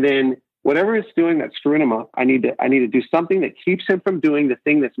 And then whatever it's doing that's screwing him up, I need to do something that keeps him from doing the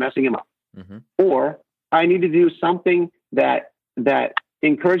thing that's messing him up. Or I need to do something that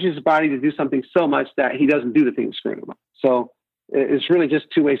encourages his body to do something so much that he doesn't do the thing that's screwing him up. So it's really just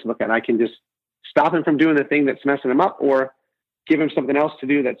two ways to look at it. I can just stop him from doing the thing that's messing him up, or give him something else to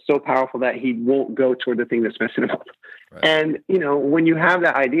do that's so powerful that he won't go toward the thing that's messing him up. Right. And, when you have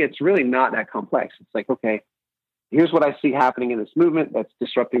that idea, it's really not that complex. It's like, okay, here's what I see happening in this movement that's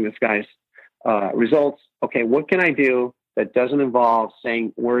disrupting this guy's results. Okay, what can I do that doesn't involve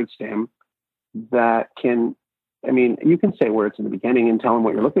saying words to him that can, you can say words in the beginning and tell him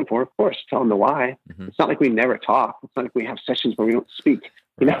what you're looking for. Of course, tell him the why. Mm-hmm. It's not like we never talk. It's not like we have sessions where we don't speak,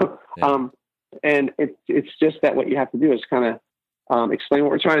 Yeah. And it's just that what you have to do is kind of explain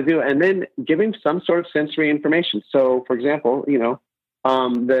what we're trying to do, and then give him some sort of sensory information. So, for example,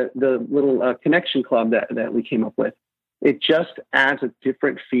 the little connection club that we came up with, it just adds a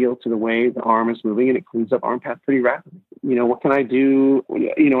different feel to the way the arm is moving, and it cleans up arm path pretty rapidly. What can I do?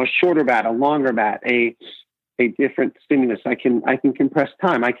 A shorter bat, a longer bat, a different stimulus. I can compress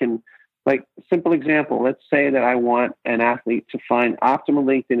time. I can, like, simple example. Let's say that I want an athlete to find optimal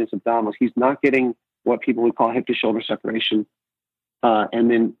length in his abdominals. He's not getting what people would call hip to shoulder separation,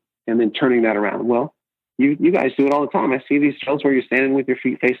 and then turning that around. Well, you guys do it all the time. I see these drills where you're standing with your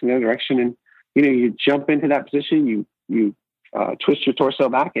feet facing the other direction, and you jump into that position. You twist your torso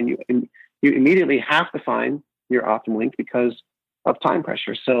back, and you immediately have to find your optimal length because of time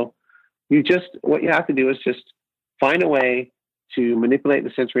pressure. So what you have to do is just find a way to manipulate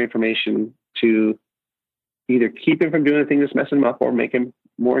the sensory information to either keep him from doing the thing that's messing him up, or make him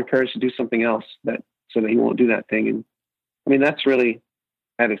more encouraged to do something else so that he won't do that thing. And that's really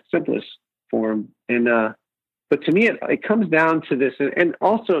at its simplest form. And but to me, it comes down to this, and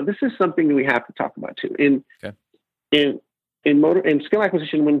also this is something that we have to talk about too. In skill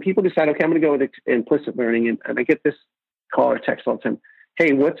acquisition, when people decide, okay, I'm going to go with implicit learning, and I get this call or text all the time,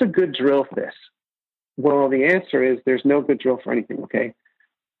 hey, what's a good drill for this? Well, the answer is there's no good drill for anything. Okay,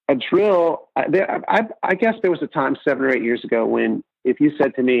 a drill. I guess there was a time 7 or 8 years ago when, if you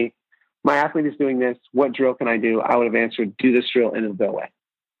said to me, my athlete is doing this, what drill can I do? I would have answered, do this drill, and it'll go away.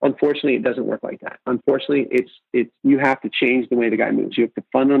 Unfortunately, it doesn't work like that. Unfortunately, it's you have to change the way the guy moves. You have to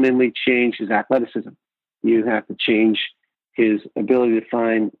fundamentally change his athleticism. You have to change his ability to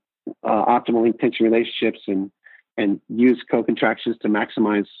find optimal length tension relationships and use co-contractions to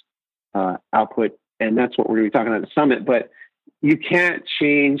maximize output. And that's what we're going to be talking about at the summit. But you can't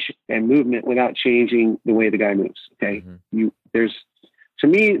change a movement without changing the way the guy moves. Okay. Mm-hmm. To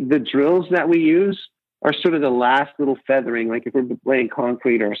me, the drills that we use are sort of the last little feathering. Like if we're laying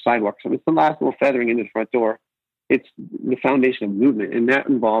concrete or a sidewalk, so it's the last little feathering into the front door. It's the foundation of movement. And that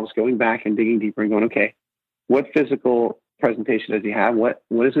involves going back and digging deeper and going, okay, what physical presentation does he have? What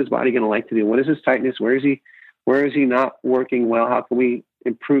is his body going to like to do? What is his tightness? Where is he not working well? How can we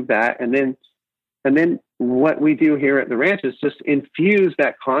improve that? And then what we do here at the ranch is just infuse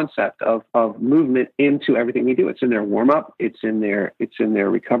that concept of movement into everything we do. It's in their warm up. It's in their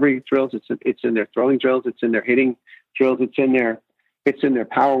recovery drills. It's in their throwing drills. It's in their hitting drills. It's in their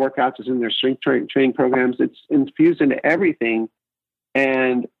power workouts. It's in their strength training programs. It's infused into everything.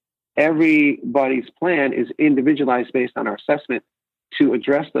 And everybody's plan is individualized based on our assessment to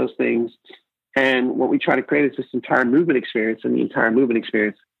address those things. And what we try to create is this entire movement experience, and the entire movement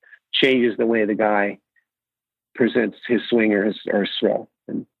experience changes the way the guy presents his swing or his throw.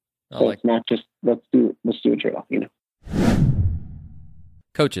 And so it's not just let's do a drill,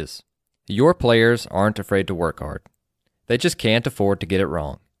 Coaches, your players aren't afraid to work hard. They just can't afford to get it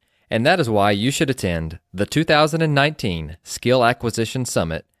wrong. And that is why you should attend the 2019 Skill Acquisition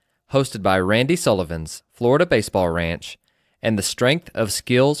Summit, hosted by Randy Sullivan's Florida Baseball Ranch and the Strength of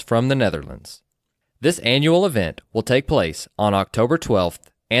Skills from the Netherlands. This annual event will take place on October 12th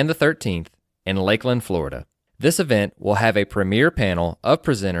and the 13th in Lakeland, Florida. This event will have a premier panel of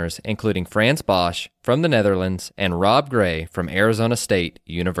presenters including Frans Bosch from the Netherlands and Rob Gray from Arizona State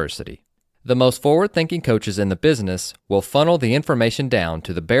University. The most forward-thinking coaches in the business will funnel the information down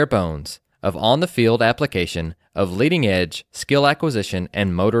to the bare bones of on-the-field application of leading-edge skill acquisition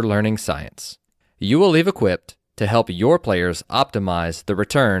and motor learning science. You will leave equipped to help your players optimize the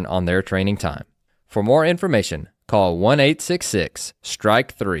return on their training time. For more information, call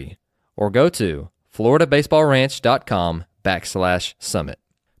 1-866-STRIKE-3 or go to floridabaseballranch.com/summit.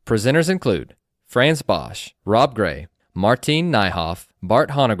 Presenters include Frans Bosch, Rob Gray, Martine Nijhoff, Bart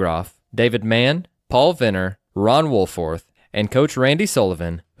Honegroff, David Mann, Paul Venner, Ron Woolforth, and Coach Randy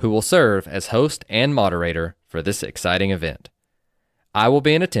Sullivan, who will serve as host and moderator for this exciting event. I will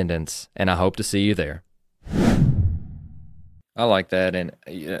be in attendance, and I hope to see you there. I like that, and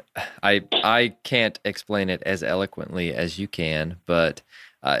I can't explain it as eloquently as you can, but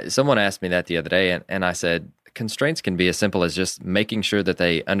someone asked me that the other day, and I said, constraints can be as simple as just making sure that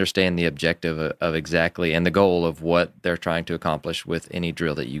they understand the objective of exactly and the goal of what they're trying to accomplish with any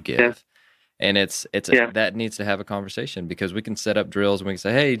drill that you give. Yeah. And that needs to have a conversation, because we can set up drills and we can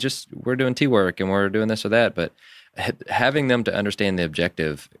say, hey, we're doing T-work and we're doing this or that. But having them to understand the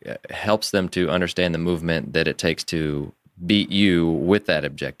objective helps them to understand the movement that it takes to beat you with that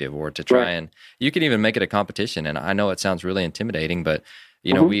objective, or to try and you can even make it a competition. And I know it sounds really intimidating, but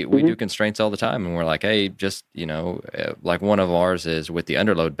we do constraints all the time, and we're like, hey, just, like one of ours is with the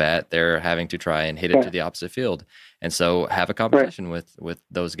underload bat, they're having to try and hit it to the opposite field. And so have a competition with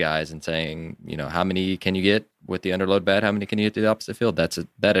those guys and saying, how many can you get with the underload bat? How many can you get to the opposite field?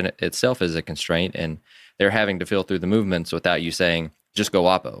 That in itself is a constraint, and they're having to feel through the movements without you saying, just go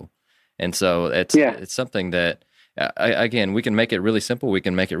oppo. And so it's something that, again, we can make it really simple. We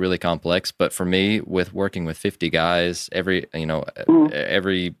can make it really complex. But for me, with working with 50 guys every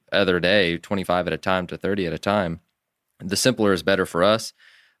other day, 25 at a time to 30 at a time, the simpler is better for us,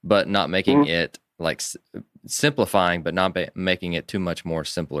 but not making it like simplifying, but not making it too much more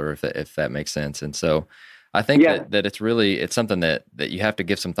simpler, if that makes sense. And so I think that it's something that you have to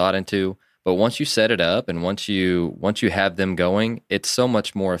give some thought into. But once you set it up and once you have them going, it's so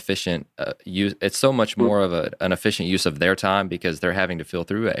much more efficient. It's so much more of an efficient use of their time, because they're having to feel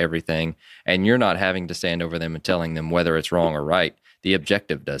through everything, and you're not having to stand over them and telling them whether it's wrong or right. The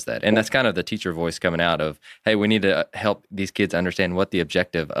objective does that, and that's kind of the teacher voice coming out of, hey, we need to help these kids understand what the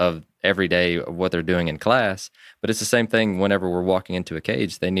objective of every day of what they're doing in class. But it's the same thing whenever we're walking into a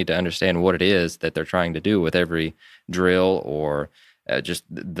cage. They need to understand what it is that they're trying to do with every drill, or just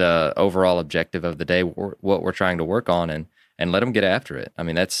the overall objective of the day, what we're trying to work on, and let them get after it. I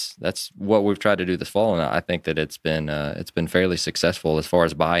mean, that's what we've tried to do this fall, and I think that it's been fairly successful as far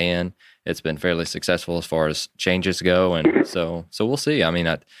as buy-in. It's been fairly successful as far as changes go, and so we'll see. I mean,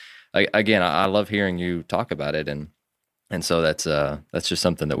 I love hearing you talk about it, and so that's just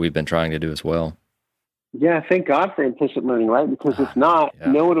something that we've been trying to do as well. Yeah, thank God for implicit learning, right? Because if not,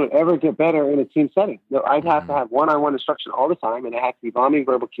 no one would ever get better in a team setting. No, I'd have to have one-on-one instruction all the time, and it has to be vomiting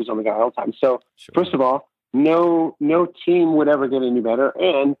verbal cues on the guy all the time. So, First of all, no team would ever get any better,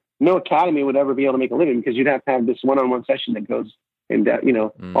 and no academy would ever be able to make a living, because you'd have to have this one-on-one session that goes in depth,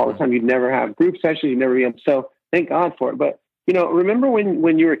 all the time. You'd never have group sessions. You'd never be able. So, thank God for it. But remember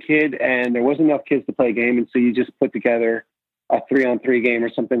when you were a kid and there wasn't enough kids to play a game, and so you just put together a 3-on-3 game or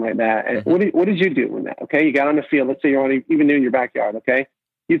something like that. And what did you do in that? Okay. You got on the field. Let's say you're even in your backyard. Okay.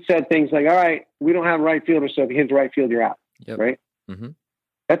 You'd said things like, all right, we don't have a right fielder, so if he hits the right field, you're out. Yep. Right. Mm-hmm.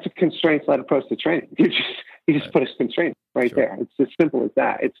 That's a constraints-led approach to training. You just put a constraint right there. It's as simple as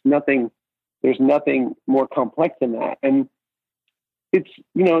that. It's nothing. There's nothing more complex than that. And it's,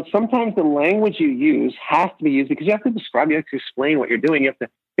 sometimes the language you use has to be used, because you have to describe, you have to explain what you're doing. You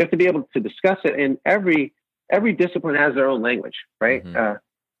have to be able to discuss it. And every discipline has their own language, right? Mm-hmm.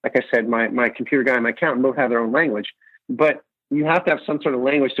 Like I said, my computer guy and my accountant both have their own language, but you have to have some sort of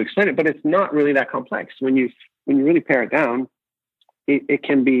language to explain it. But it's not really that complex. When you really pare it down, it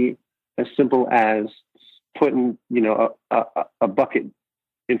can be as simple as putting, a bucket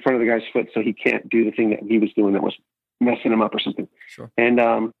in front of the guy's foot so he can't do the thing that he was doing that was messing him up or something. Sure. And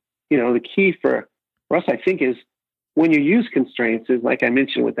the key for us, I think, is when you use constraints, is like I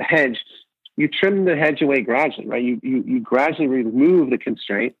mentioned with the hedge. You trim the hedge away gradually, right? You gradually remove the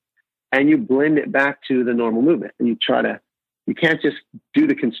constraint and you blend it back to the normal movement. And you can't just do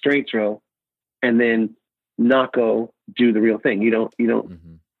the constraint drill and then not go do the real thing. You don't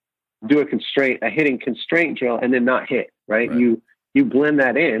do a hitting constraint drill and then not hit, right? You blend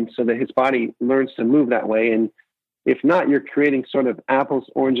that in so that his body learns to move that way. And if not, you're creating sort of apples,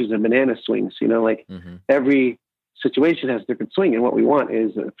 oranges, and banana swings, every situation has a different swing. And what we want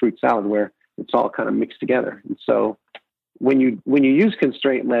is a fruit salad where it's all kind of mixed together. And so when you use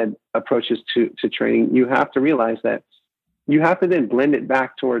constraint-led approaches to training, you have to realize that you have to then blend it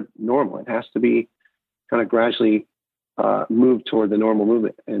back toward normal. It has to be kind of gradually move toward the normal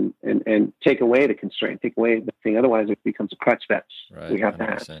movement and take away the constraint, take away the thing. Otherwise, it becomes a crutch that we have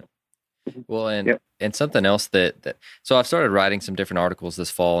 100%. To have. Well, and something else so I've started writing some different articles this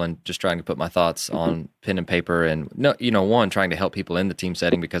fall and just trying to put my thoughts on pen and paper, and trying to help people in the team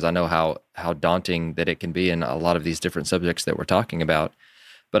setting, because I know how daunting that it can be in a lot of these different subjects that we're talking about.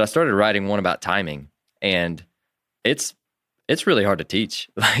 But I started writing one about timing, and it's really hard to teach.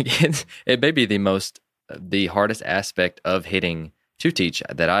 Like it may be the hardest aspect of hitting to teach,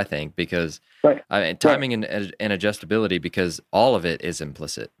 that I think, because timing and adjustability, because all of it is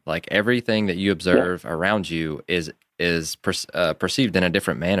implicit. Like everything that you observe around you is perceived in a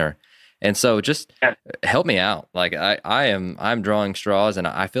different manner. And so just help me out. Like I'm drawing straws, and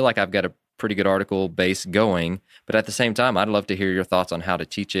I feel like I've got a pretty good article base going. But at the same time, I'd love to hear your thoughts on how to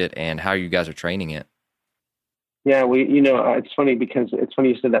teach it and how you guys are training it. Yeah, it's funny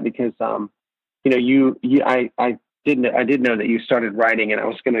you said that because, I did know that you started writing, and I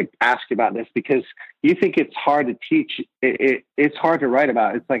was going to ask you about this because you think it's hard to teach. It's hard to write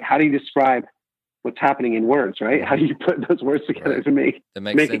about. It's like, how do you describe what's happening in words, right? How do you put those words together to make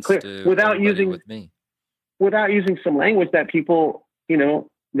it clear without using some language that people, you're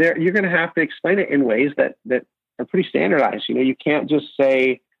going to have to explain it in ways that are pretty standardized. You can't just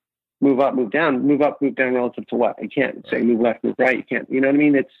say move up, move down relative to what? You can't say move left, move right. You can't, you know what I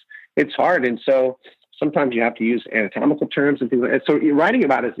mean? It's hard. And so sometimes you have to use anatomical terms and things like that. So writing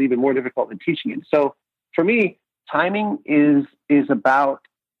about it is even more difficult than teaching it. So for me, timing is about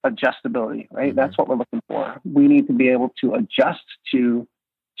adjustability, right? Mm-hmm. That's what we're looking for. We need to be able to adjust to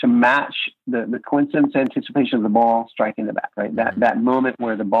match the coincidence anticipation of the ball striking the bat, right? That moment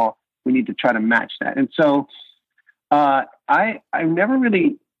where the ball, we need to try to match that. And so I never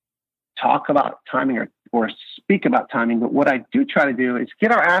really talk about timing or speak about timing, but what I do try to do is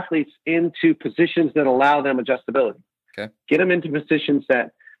get our athletes into positions that allow them adjustability. Okay. Get them into positions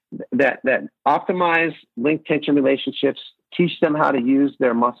that optimize link tension relationships, teach them how to use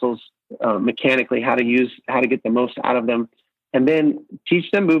their muscles mechanically, how to get the most out of them, and then teach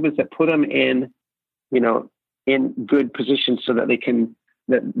them movements that put them in good positions so that they can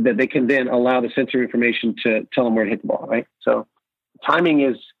then allow the sensory information to tell them where to hit the ball, right? So timing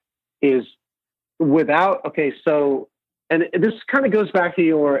is without, okay, so, and this kind of goes back to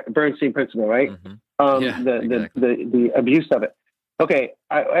your Bernstein Principle, right? Mm-hmm. Exactly. The abuse of it. Okay,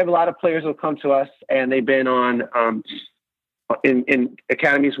 I have a lot of players who come to us and they've been on in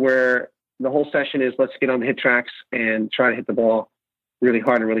academies where the whole session is let's get on the hit tracks and try to hit the ball really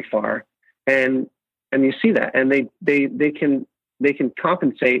hard and really far, and you see that, and they can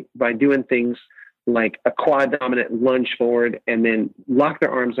compensate by doing things like a quad dominant lunge forward and then lock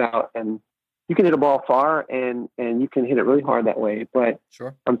their arms out, and you can hit a ball far and you can hit it really hard that way. But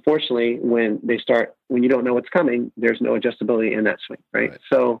sure, unfortunately, when you don't know what's coming, there's no adjustability in that swing, right?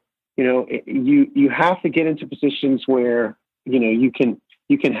 So, you have to get into positions where, you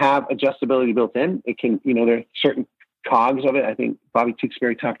can have adjustability built in. It can, there are certain cogs of it. I think Bobby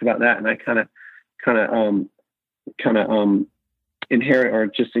Tewksbury talked about that, and I kind of inherit or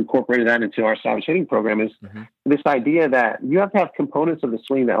just incorporated that into our savage hitting program is this idea that you have to have components of the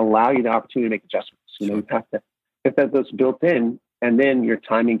swing that allow you the opportunity to make adjustments. You have to have those built in, and then your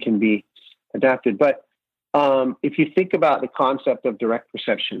timing can be adapted. But if you think about the concept of direct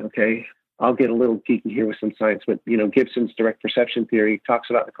perception, okay, I'll get a little geeky here with some science, but Gibson's direct perception theory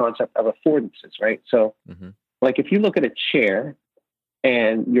talks about the concept of affordances, right? So like if you look at a chair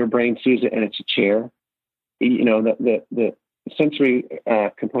and your brain sees it and it's a chair, the sensory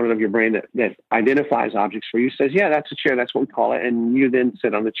component of your brain that identifies objects for you says, yeah, that's a chair. That's what we call it. And you then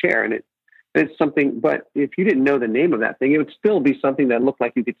sit on the chair, and it's something, but if you didn't know the name of that thing, it would still be something that looked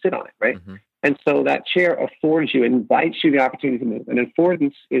like you could sit on it. Right. Mm-hmm. And so that chair affords you, invites you the opportunity to move. And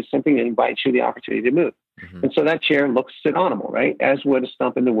affordance is something that invites you the opportunity to move. Mm-hmm. And so that chair looks sit-onable, right? As would a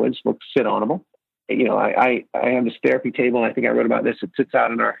stump in the woods looks sit-onable. I have this therapy table. I think I wrote about this. It sits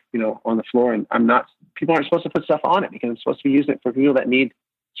out in our, on the floor, and people aren't supposed to put stuff on it because I'm supposed to be using it for people that need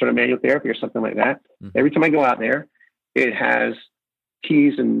sort of manual therapy or something like that. Mm-hmm. Every time I go out there, it has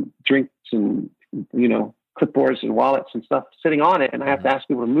keys and drinks and, clipboards and wallets and stuff sitting on it. And I have to ask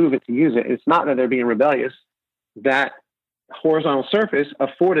people to move it to use it. It's not that they're being rebellious. That horizontal surface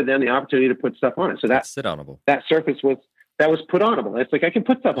afforded them the opportunity to put stuff on it. So that's sit-onable. That surface was put onable. It's like, I can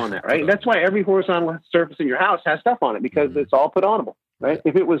put stuff on that, right? That's why every horizontal surface in your house has stuff on it, because it's all put onable, right?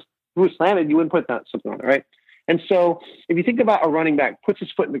 If it was slanted, you wouldn't put something on it, right? And so if you think about a running back, puts his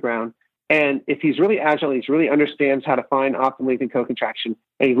foot in the ground, and if he's really agile, he really understands how to find optimal length and co-contraction,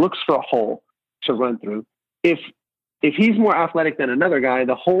 and he looks for a hole to run through. If he's more athletic than another guy,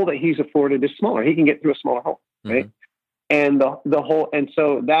 the hole that he's afforded is smaller. He can get through a smaller hole, right? And the hole, and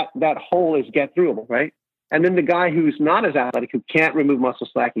so that hole is get throughable, right? And then the guy who's not as athletic, who can't remove muscle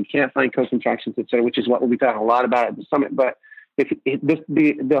slack, who can't find co-contractions, et cetera, which is what we'll be talking a lot about at the summit. But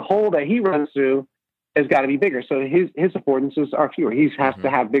the hole that he runs through has got to be bigger. So his affordances are fewer. He has to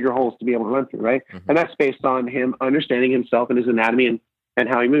have bigger holes to be able to run through, right? And that's based on him understanding himself and his anatomy and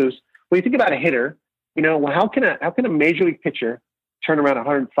how he moves. When you think about a hitter, how can a major league pitcher turn around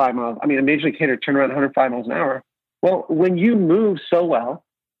 105 miles? I mean, a major league hitter turn around 105 miles an hour. Well, when you move so well,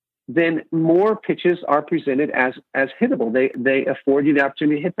 then more pitches are presented as hittable. They afford you the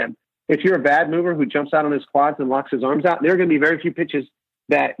opportunity to hit them. If you're a bad mover who jumps out on his quads and locks his arms out, there are going to be very few pitches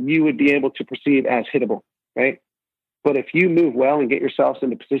that you would be able to perceive as hittable, right? But if you move well and get yourselves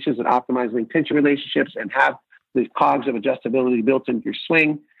into positions that optimize link-tension relationships and have these cogs of adjustability built into your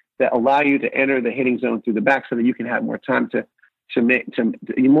swing that allow you to enter the hitting zone through the back so that you can have more time to make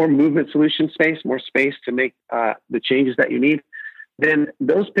more movement solution space, more space to make the changes that you need, then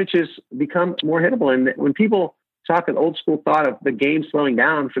those pitches become more hittable. And when people talk an old school thought of the game slowing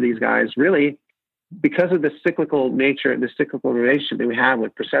down for these guys, really, because of the cyclical nature, the cyclical relationship that we have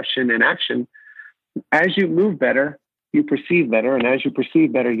with perception and action, as you move better, you perceive better. And as you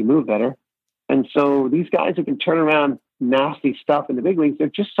perceive better, you move better. And so these guys who can turn around nasty stuff in the big leagues, they're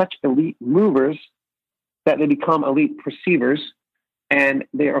just such elite movers that they become elite perceivers, and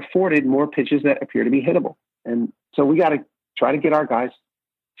they are afforded more pitches that appear to be hittable. And so we got to try to get our guys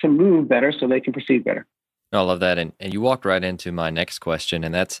to move better so they can perceive better. I love that. And you walked right into my next question,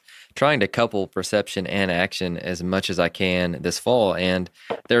 and that's trying to couple perception and action as much as I can this fall. And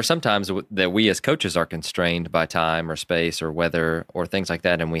there are some times that we as coaches are constrained by time or space or weather or things like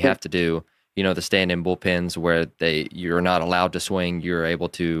that, and we have to do, the stand-in bullpens where you're not allowed to swing. You're able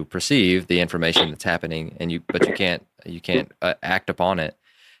to perceive the information that's happening, but you can't act upon it.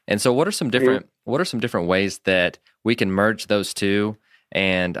 And so, what are some different ways that we can merge those two?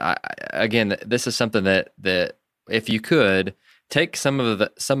 And again, this is something that if you could take some of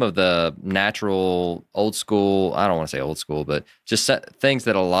the natural old school, I don't want to say old school, but just things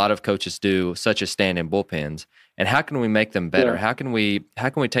that a lot of coaches do, such as stand-in bullpens, and how can we make them better? Yeah. How can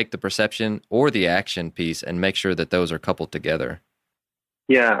we take the perception or the action piece and make sure that those are coupled together?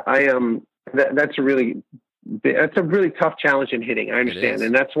 Yeah, that's a really tough challenge in hitting. I understand,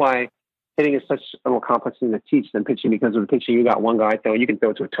 and that's why hitting is such a more complex thing to teach than pitching, because with pitching, you got one guy throwing, you can throw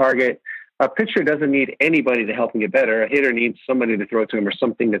it to a target. A pitcher doesn't need anybody to help him get better. A hitter needs somebody to throw to him or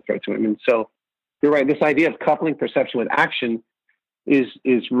something to throw to him. And so you're right. This idea of coupling perception with action is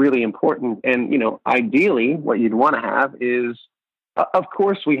really important. And, ideally what you'd want to have is, of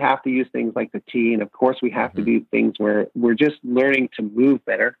course, we have to use things like the tee. And of course we have to do things where we're just learning to move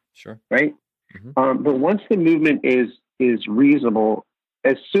better. Sure. Right. But once the movement is reasonable,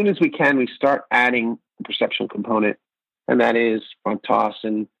 as soon as we can, we start adding a perceptual component, and that is front toss.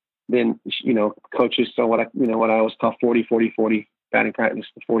 And then, coaches, so what I always call 40-40-40 batting practice,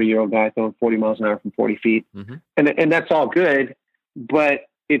 the 40-year-old guy throwing 40 miles an hour from 40 feet. And that's all good, but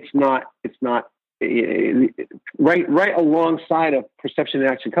it's not right alongside of perception and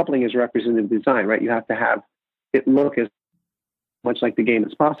action coupling is representative design, right? You have to have it look as much like the game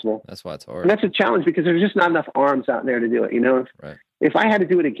as possible. That's why it's hard. And that's a challenge because there's just not enough arms out there to do it, Right. If I had to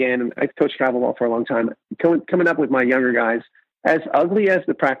do it again, and I've coached travel ball for a long time, coming up with my younger guys, as ugly as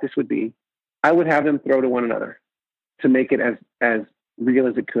the practice would be, I would have them throw to one another to make it as real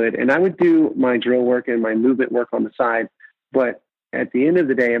as it could. And I would do my drill work and my movement work on the side. But at the end of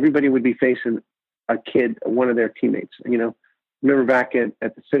the day, everybody would be facing a kid, one of their teammates. Remember back at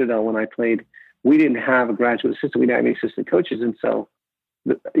the Citadel when I played, we didn't have a graduate assistant. We didn't have any assistant coaches. And so,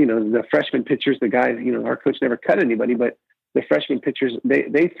 the freshman pitchers, the guys, our coach never cut anybody, but the freshman pitchers,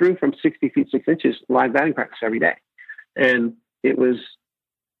 they threw from 60 feet, 6 inches live batting practice every day. And it was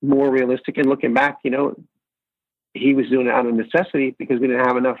more realistic. And looking back, he was doing it out of necessity because we didn't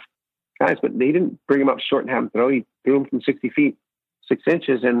have enough guys, but they didn't bring him up short and have him throw. He threw him from 60 feet, 6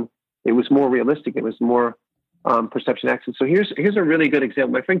 inches, and it was more realistic. It was more perception action. So here's a really good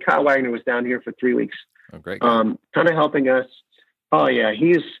example. My friend Kyle Wagner was down here for 3 weeks. Oh, great. Kind of helping us. Oh yeah.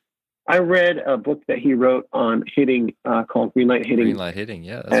 I read a book that he wrote on hitting called Green Light Hitting. Green Light Hitting,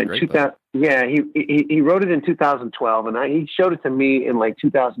 yeah, that's a great book. Yeah, he wrote it in 2012, and he showed it to me in like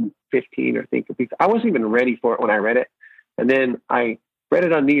 2015, I think. I wasn't even ready for it when I read it, and then I read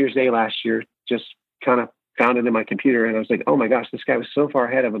it on New Year's Day last year. Just kind of found it in my computer, and I was like, "Oh my gosh, this guy was so far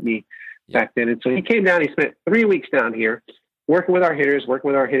ahead of me back then." And so he came down. He spent 3 weeks down here working with our hitters, working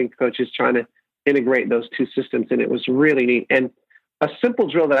with our hitting coaches, trying to integrate those two systems, and it was really neat. And a simple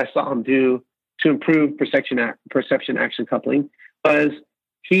drill that I saw him do to improve perception action coupling was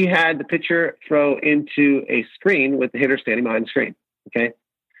he had the pitcher throw into a screen with the hitter standing behind the screen. Okay.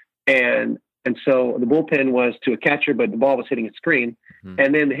 And so the bullpen was to a catcher, but the ball was hitting a screen.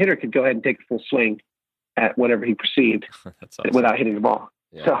 And then the hitter could go ahead and take a full swing at whatever he perceived awesome. Without hitting the ball.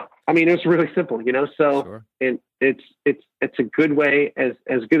 Yeah. So, it was really simple, so sure. It's a good way, as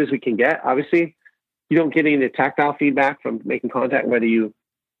good as we can get. Obviously, you don't get any tactile feedback from making contact, whether you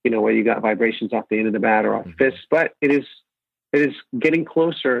got vibrations off the end of the bat or off the fist, but it is getting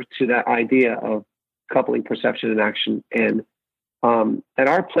closer to that idea of coupling perception and action. And at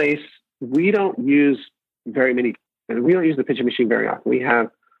our place, we don't use the pitching machine very often. We have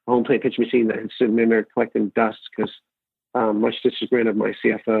a home plate pitching machine that is sitting in there collecting dust because much to the chagrin of my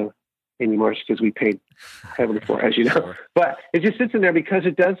CFO, anymore just because we paid heavily for it, as you know. Sure. But it just sits in there because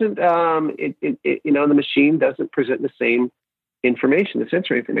it doesn't, the machine doesn't present the same information, the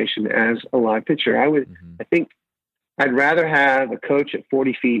sensory information, as a live pitcher. I think I'd rather have a coach at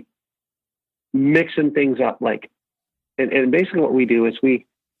 40 feet mixing things up, and basically what we do is we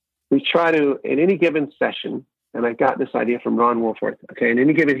try to, in any given session, and I got this idea from Ron Wolforth, okay, in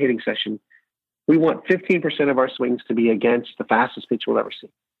any given hitting session, we want 15% of our swings to be against the fastest pitch we'll ever see.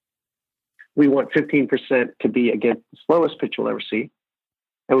 We want 15% to be against the slowest pitch we'll ever see.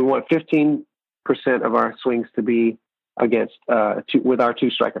 And we want 15% of our swings to be against with our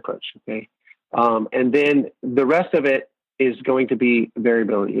two-strike approach, okay? And then the rest of it is going to be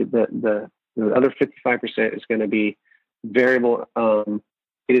variability. The other 55% is going to be variable.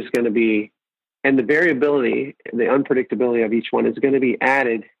 It is going to be, and the variability, the unpredictability of each one is going to be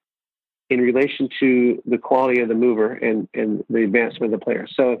added in relation to the quality of the mover and the advancement of the player.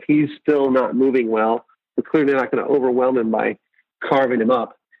 So if he's still not moving well, we're clearly not going to overwhelm him by carving him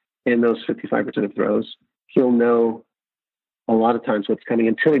up in those 55% of throws. He'll know a lot of times what's coming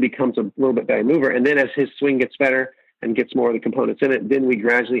until he becomes a little bit better mover. And then as his swing gets better and gets more of the components in it, then we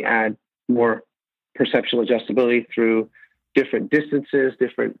gradually add more perceptual adjustability through different distances,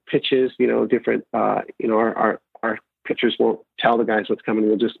 different pitches, different, our pitchers won't tell the guys what's coming.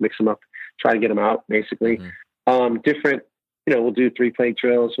 We'll just mix them up, try to get them out, basically. Different, we'll do 3-plate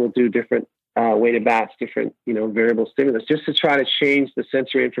drills. We'll do different weighted bats, different, variable stimulus, just to try to change the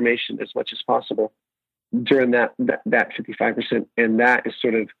sensory information as much as possible during that 55%. And that is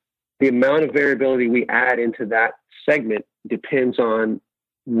sort of the amount of variability we add into that segment depends on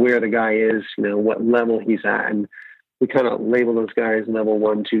where the guy is, what level he's at. And we kind of label those guys level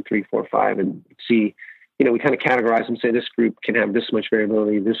 1, 2, 3, 4, 5, and see, we kind of categorize them, say this group can have this much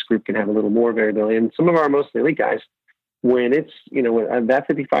variability, this group can have a little more variability. And some of our most elite guys, when it's, that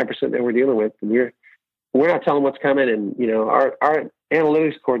 55% that we're dealing with, we're not telling what's coming. And, our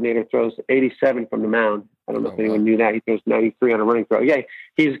analytics coordinator throws 87 from the mound. I don't know if anyone knew that. He throws 93 on a running throw. Yeah,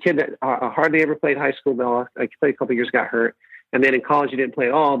 he's a kid that hardly ever played high school ball. He played a couple of years, got hurt. And then in college, he didn't play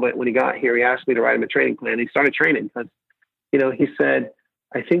at all. But when he got here, he asked me to write him a training plan. He started training because, he said,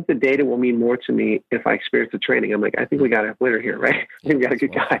 I think the data will mean more to me if I experience the training. I'm like, I think we got a winner here, right? We got a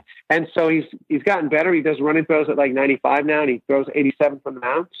good guy. And so he's gotten better. He does running throws at 95 now, and he throws 87 from the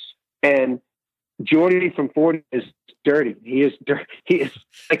mound. And Jordy from 40 is dirty. He is dirty. He is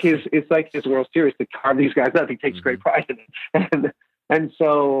it's like his World Series to carve these guys up. He takes great pride in it. And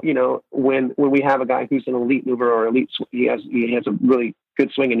so, when we have a guy who's an elite mover or elite, he has a really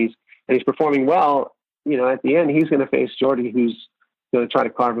good swing and he's performing well, at the end, he's going to face Jordy, who's going to try to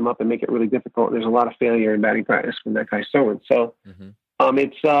carve him up and make it really difficult. And there's a lot of failure in batting practice when that guy's throwing. So,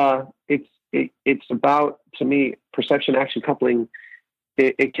 it's about, to me, perception action coupling.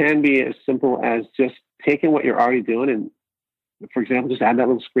 It can be as simple as just taking what you're already doing and, for example, just add that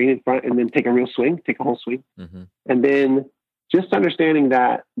little screen in front and then take a real swing, take a whole swing. And then just understanding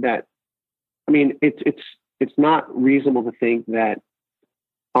that, it's not reasonable to think that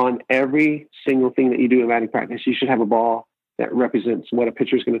on every single thing that you do in batting practice, you should have a ball that represents what a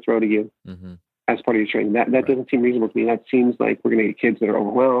pitcher is going to throw to you as part of your training. That doesn't seem reasonable to me. That seems like we're going to get kids that are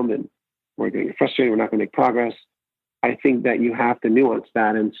overwhelmed and we're going to get frustrated. We're not going to make progress. I think that you have to nuance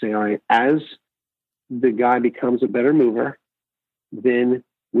that and say, all right, as the guy becomes a better mover, then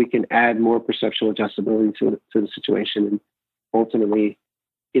we can add more perceptual adjustability to the situation. And ultimately,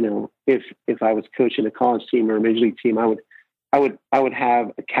 if I was coaching a college team or a major league team, I would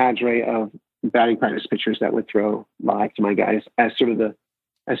have a cadre of batting practice pitchers that would throw live to my guys as sort of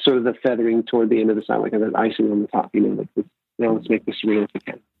the feathering toward the end of the side, like the icing on the top. Let's make this real if we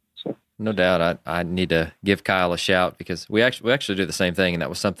can. So no doubt, I need to give Kyle a shout because we actually do the same thing, and that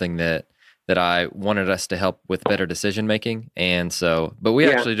was something that I wanted us to help with better decision making. And so, but we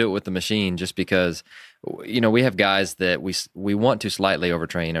actually do it with the machine just because, we have guys that we want to slightly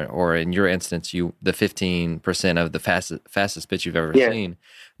overtrain, or in your instance, the 15% of the fastest pitch you've ever seen.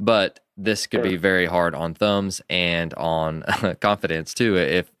 But this could be very hard on thumbs and on confidence too,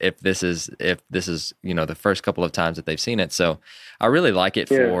 if this is the first couple of times that they've seen it. So I really like it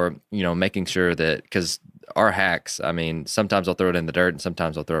for making sure that, because our hacks, sometimes I'll throw it in the dirt and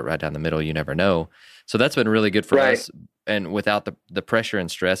sometimes I'll throw it right down the middle. You never know. So that's been really good for us. And without the pressure and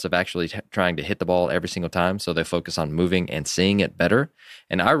stress of actually trying to hit the ball every single time. So they focus on moving and seeing it better.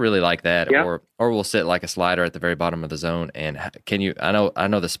 And I really like that. Yeah. Or we'll sit like a slider at the very bottom of the zone. And I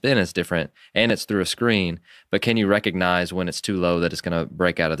know the spin is different and it's through a screen, but can you recognize when it's too low that it's going to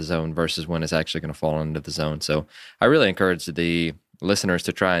break out of the zone versus when it's actually going to fall into the zone? So I really encourage the listeners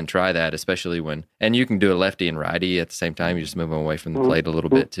to try that, especially and you can do a lefty and righty at the same time. You just move them away from the plate a little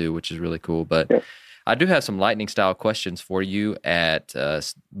bit too, which is really cool. But I do have some lightning style questions for you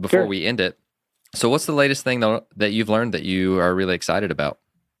before we end it. So what's the latest thing that you've learned that you are really excited about?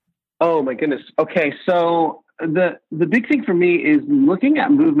 Oh my goodness. Okay. So the big thing for me is looking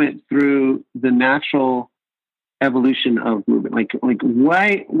at movement through the natural evolution of movement. Like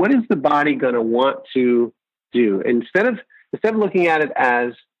what is the body going to want to do? Instead of looking at it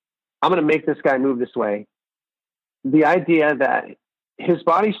as, I'm going to make this guy move this way, the idea that his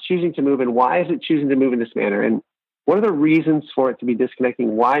body's choosing to move, and why is it choosing to move in this manner? And what are the reasons for it to be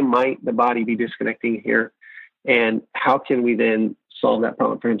disconnecting? Why might the body be disconnecting here? And how can we then solve that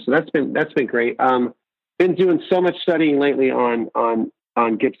problem for him? So that's been great. Been doing so much studying lately on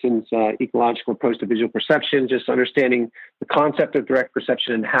Gibson's ecological approach to visual perception, just understanding the concept of direct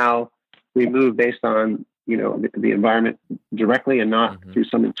perception and how we move based on, the environment directly and not through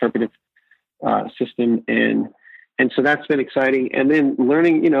some interpretive system. And so that's been exciting. And then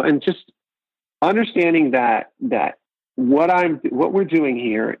learning, and just understanding that what we're doing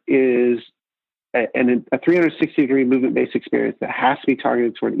here is a 360-degree movement-based experience that has to be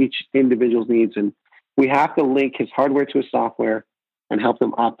targeted toward each individual's needs. And we have to link his hardware to his software and help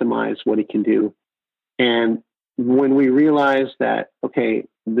them optimize what he can do. And when we realize that, okay,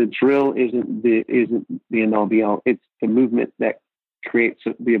 the drill isn't the end all be all, it's the movement that creates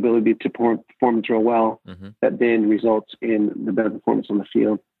the ability to perform the drill well, that then results in the better performance on the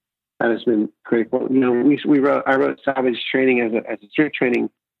field. That has been critical. I wrote Savage Training as a strength training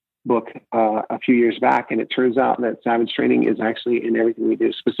book a few years back, and it turns out that Savage Training is actually in everything we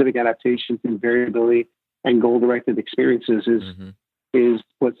do. Specific adaptations and variability and goal-directed experiences is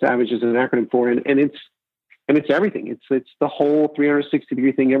what Savage is an acronym for, and it's everything. It's the whole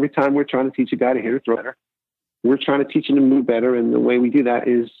 360-degree thing. Every time we're trying to teach a guy to hit or throw better, we're trying to teach him to move better, and the way we do that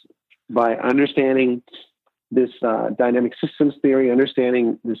is by understanding this dynamic systems theory,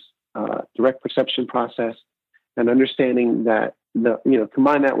 understanding this direct perception process, and understanding that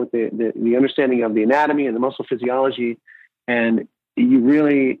combine that with the understanding of the anatomy and the muscle physiology, and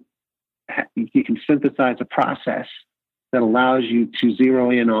you can synthesize a process that allows you to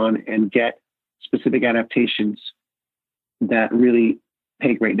zero in on and get specific adaptations that really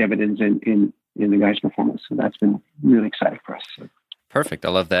pay great dividends in the guy's performance. So that's been really exciting for us. Perfect. I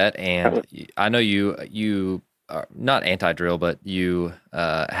love that. And I know you are not anti-drill, but you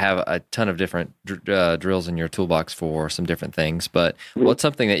have a ton of different drills in your toolbox for some different things. But what's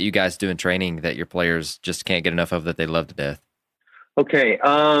something that you guys do in training that your players just can't get enough of that they love to death? Okay.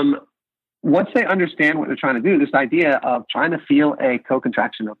 Once they understand what they're trying to do, this idea of trying to feel a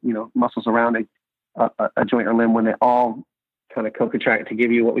co-contraction of, muscles around a joint or limb when they all kind of co-contract to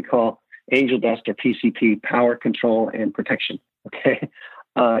give you what we call angel dust or PCP, power, control, and protection. Okay.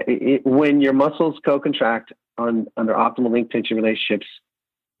 When your muscles co-contract under optimal link tension relationships,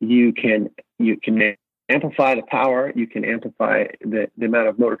 you can amplify the power, you can amplify the amount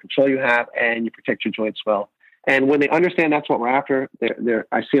of motor control you have, and you protect your joints well. And when they understand that's what we're after,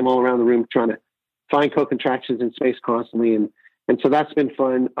 I see them all around the room trying to find co-contractions in space constantly. And so that's been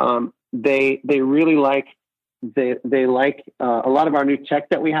fun. They really like, they like a lot of our new tech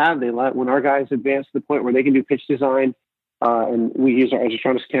that we have. They like when our guys advance to the point where they can do pitch design, and we use our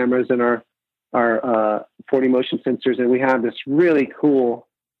Exotronics cameras and our 4D motion sensors. And we have this really cool,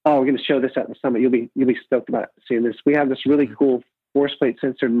 we're going to show this at the summit. You'll be stoked about seeing this. We have this really cool force plate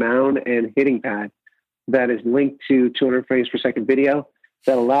sensored mound and hitting pad that is linked to 200 frames per second video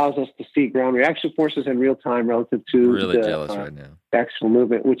that allows us to see ground reaction forces in real time relative to jealous right now. Actual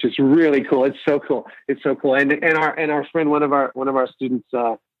movement, which is really cool. It's so cool. It's so cool. And our friend, one of our students,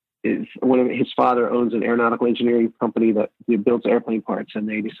 his father owns an aeronautical engineering company that builds airplane parts, and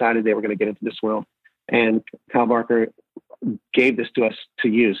they decided they were going to get into this world. And Kyle Barker gave this to us to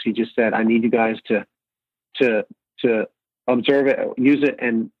use. He just said, "I need you guys to observe it, use it,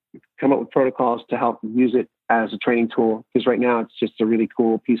 and come up with protocols to help use it as a training tool, because right now it's just a really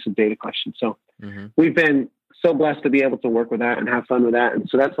cool piece of data collection." So we've been so blessed to be able to work with that and have fun with that. And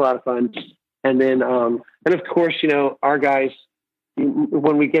so that's a lot of fun. And then, and of course, our guys,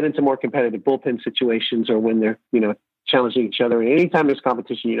 when we get into more competitive bullpen situations or when they're, challenging each other, and anytime there's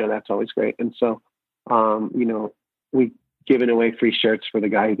competition, that's always great. And so, we given away free shirts for the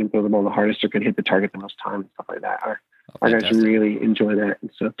guy who can throw the ball the hardest or can hit the target the most time and stuff like that. Our guys really enjoy that.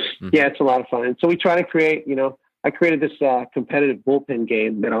 And so, yeah, it's a lot of fun. And so we try to create, I created this competitive bullpen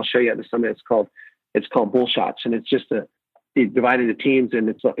game that I'll show you at the summit. It's called Bull Shots. And it's just it's divided into teams, and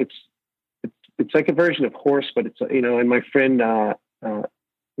it's like a version of horse, but it's, and my friend,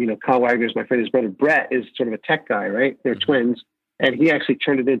 Kyle Wagner's my friend, his brother Brett is sort of a tech guy, right? They're twins. And he actually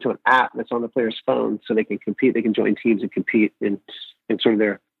turned it into an app that's on the player's phone, so they can compete. They can join teams and compete in sort of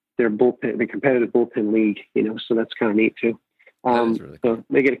their bullpen, the competitive bullpen league. So that's kind of neat too. That is really cool. So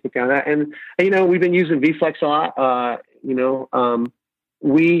they get a kick out of that. And we've been using VFlex a lot.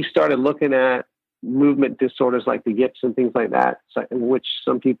 We started looking at movement disorders like the yips and things like that, which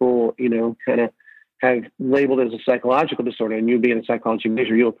some people, kind of have labeled as a psychological disorder. And you being a psychology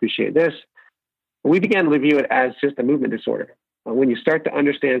major, you'll appreciate this. We began to review it as just a movement disorder. When you start to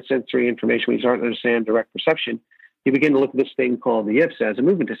understand sensory information, when you start to understand direct perception, you begin to look at this thing called the yips as a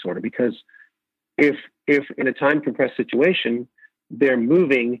movement disorder. Because if in a time compressed situation, they're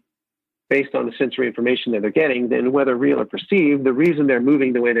moving based on the sensory information that they're getting, then whether real or perceived, the reason they're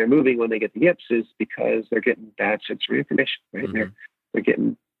moving the way they're moving when they get the yips is because they're getting bad sensory information, right? Mm-hmm. They're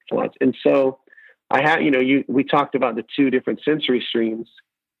getting floods. And so we talked about the two different sensory streams.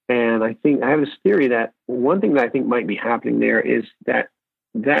 And I think I have this theory that one thing that I think might be happening there is that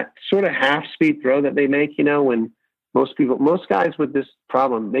sort of half speed throw that they make, when most guys with this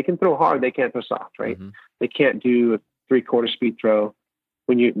problem, they can throw hard, they can't throw soft, right? Mm-hmm. They can't do a 3/4 speed throw.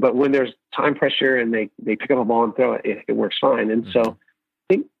 But when there's time pressure and they pick up a ball and throw it, it works fine. And mm-hmm. So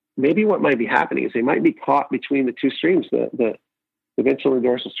I think maybe what might be happening is they might be caught between the two streams, the ventral and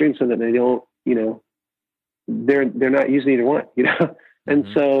dorsal streams, so that they don't, they're not using either one, And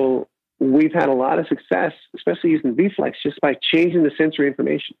mm-hmm. So we've had a lot of success, especially using VFlex, just by changing the sensory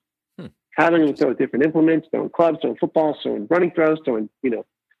information. Having them throw different implements, throwing clubs, throwing footballs, throwing running throws, throwing,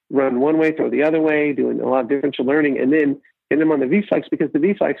 run one way, throw the other way, doing a lot of differential learning, and then get them on the VFlex, because the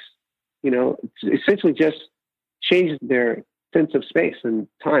VFlex, essentially just changes their sense of space and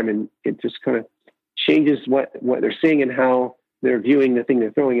time, and it just kind of changes what they're seeing and how they're viewing the thing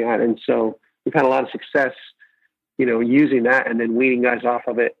they're throwing at. And so we've had a lot of success, using that and then weaning guys off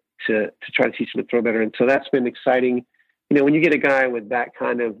of it to try to teach them to throw better. And so that's been exciting. When you get a guy with that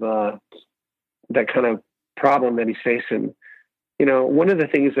kind of problem that he's facing, one of the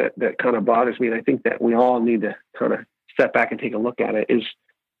things that kind of bothers me, and I think that we all need to kind of step back and take a look at it, is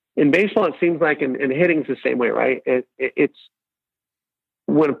in baseball, it seems like, and hitting's the same way, right? It's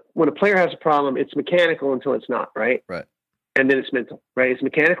when a player has a problem, it's mechanical until it's not, right? Right. And then it's mental, right? It's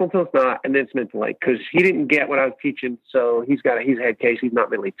mechanical until it's not, and then it's mental, like, because he didn't get what I was teaching, so he's a head case. He's not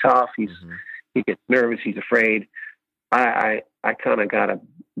mentally tough. He gets nervous. He's afraid. I kind of got to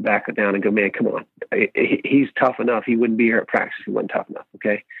back it down and go, man, come on. He's tough enough. He wouldn't be here at practice if he wasn't tough enough.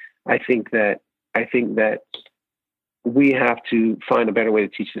 Okay. I think that we have to find a better way to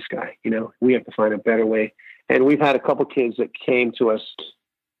teach this guy. We have to find a better way. And we've had a couple kids that came to us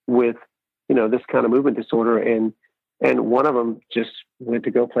with, this kind of movement disorder, and one of them just went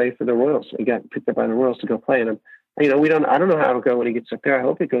to go play for the Royals. He got picked up by the Royals to go play. And I don't know how it'll go when he gets up there. I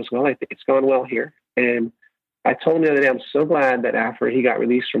hope it goes well. I think it's gone well here. And I told him the other day, I'm so glad that after he got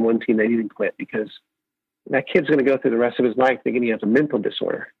released from one team that he didn't quit, because that kid's going to go through the rest of his life thinking he has a mental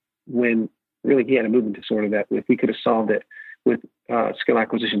disorder, when really he had a movement disorder that if we could have solved it with skill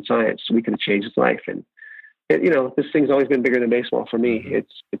acquisition science, we could have changed his life. And this thing's always been bigger than baseball for me. Mm-hmm.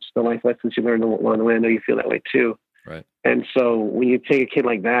 It's the life lessons you learn along the way. I know you feel that way too. Right. And so when you take a kid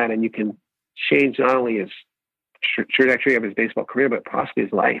like that and you can change not only his trajectory of his baseball career, but possibly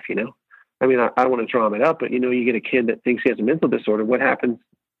his life, I mean, I don't want to draw it up, but you get a kid that thinks he has a mental disorder. What happens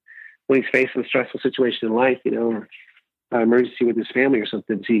when he's facing a stressful situation in life, or emergency with his family or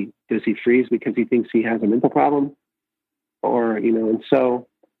something? Does he freeze because he thinks he has a mental problem? Or, and so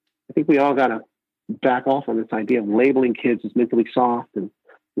I think we all got to back off on this idea of labeling kids as mentally soft and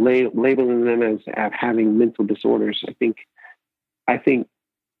labeling them as having mental disorders. I think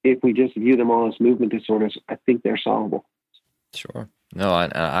if we just view them all as movement disorders, I think they're solvable. Sure. No,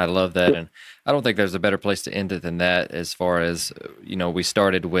 I love that. And I don't think there's a better place to end it than that, as far as, we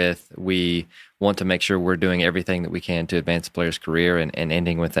started with, we want to make sure we're doing everything that we can to advance a player's career, and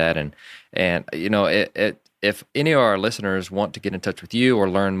ending with that. And if any of our listeners want to get in touch with you or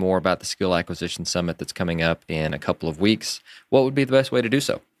learn more about the Skill Acquisition Summit that's coming up in a couple of weeks, what would be the best way to do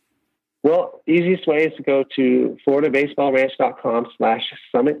so? Well, easiest way is to go to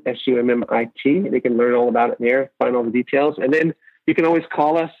floridabaseballranch.com/summit, SUMMIT. They can learn all about it there, find all the details. And then you can always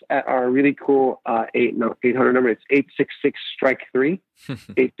call us at our really cool 800 number. It's 866-STRIKE-3.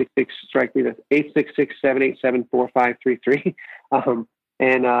 866-STRIKE-3. That's 866-787-4533.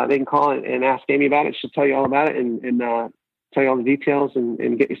 And they can call and ask Amy about it. She'll tell you all about it and tell you all the details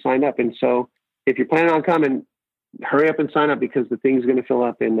and get you signed up. And so if you're planning on coming, hurry up and sign up, because the thing's going to fill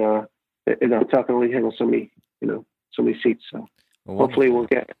up, and our hotel can only handle so many seats. So hopefully we'll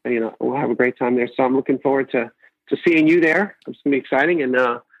get, we'll have a great time there. So I'm looking forward to seeing you there. It's going to be exciting, and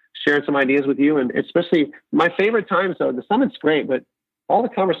sharing some ideas with you. And especially my favorite times, though, the summit's great, but all the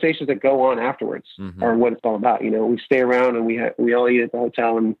conversations that go on afterwards are what it's all about. We stay around and we all eat at the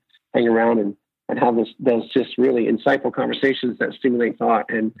hotel and hang around and have those just really insightful conversations that stimulate thought.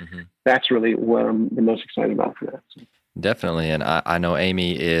 And that's really what I'm the most excited about for that. So. Definitely. And I know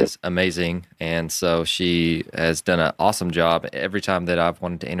Amy is amazing. And so she has done an awesome job every time that I've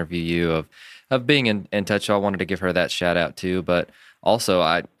wanted to interview you of being in touch. So I wanted to give her that shout out too. But also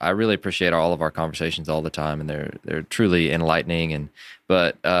I really appreciate all of our conversations all the time, and they're truly enlightening.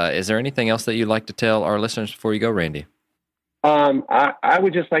 But is there anything else that you'd like to tell our listeners before you go, Randy? I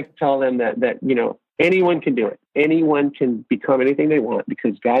would just like to tell them that anyone can do it. Anyone can become anything they want,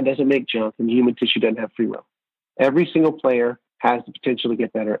 because God doesn't make junk and human tissue doesn't have free will. Every single player has the potential to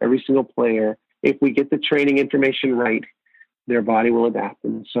get better. Every single player, if we get the training information right, their body will adapt.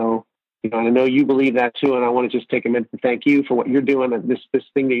 And so, I know you believe that too. And I want to just take a minute to thank you for what you're doing, and this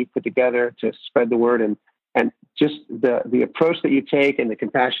thing that you put together to spread the word, and just the approach that you take and the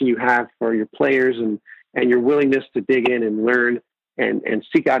compassion you have for your players, and your willingness to dig in and learn and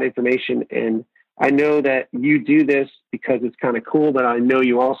seek out information. And I know that you do this because it's kind of cool, but I know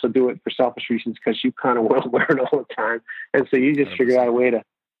you also do it for selfish reasons, because you kind of want to learn all the time. And so you just 100%. Figure out a way to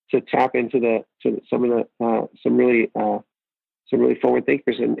tap into some really forward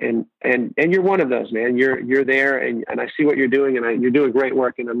thinkers. And you're one of those, man. You're there, and I see what you're doing, and you're doing great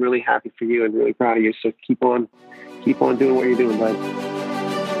work, and I'm really happy for you and really proud of you. So keep on doing what you're doing, bud.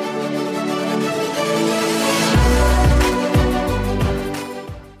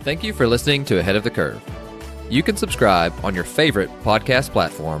 Thank you for listening to Ahead of the Curve. You can subscribe on your favorite podcast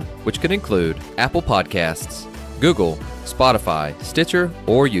platform, which can include Apple Podcasts, Google, Spotify, Stitcher,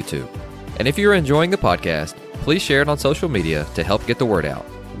 or YouTube. And if you're enjoying the podcast, please share it on social media to help get the word out.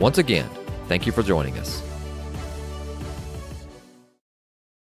 Once again, thank you for joining us.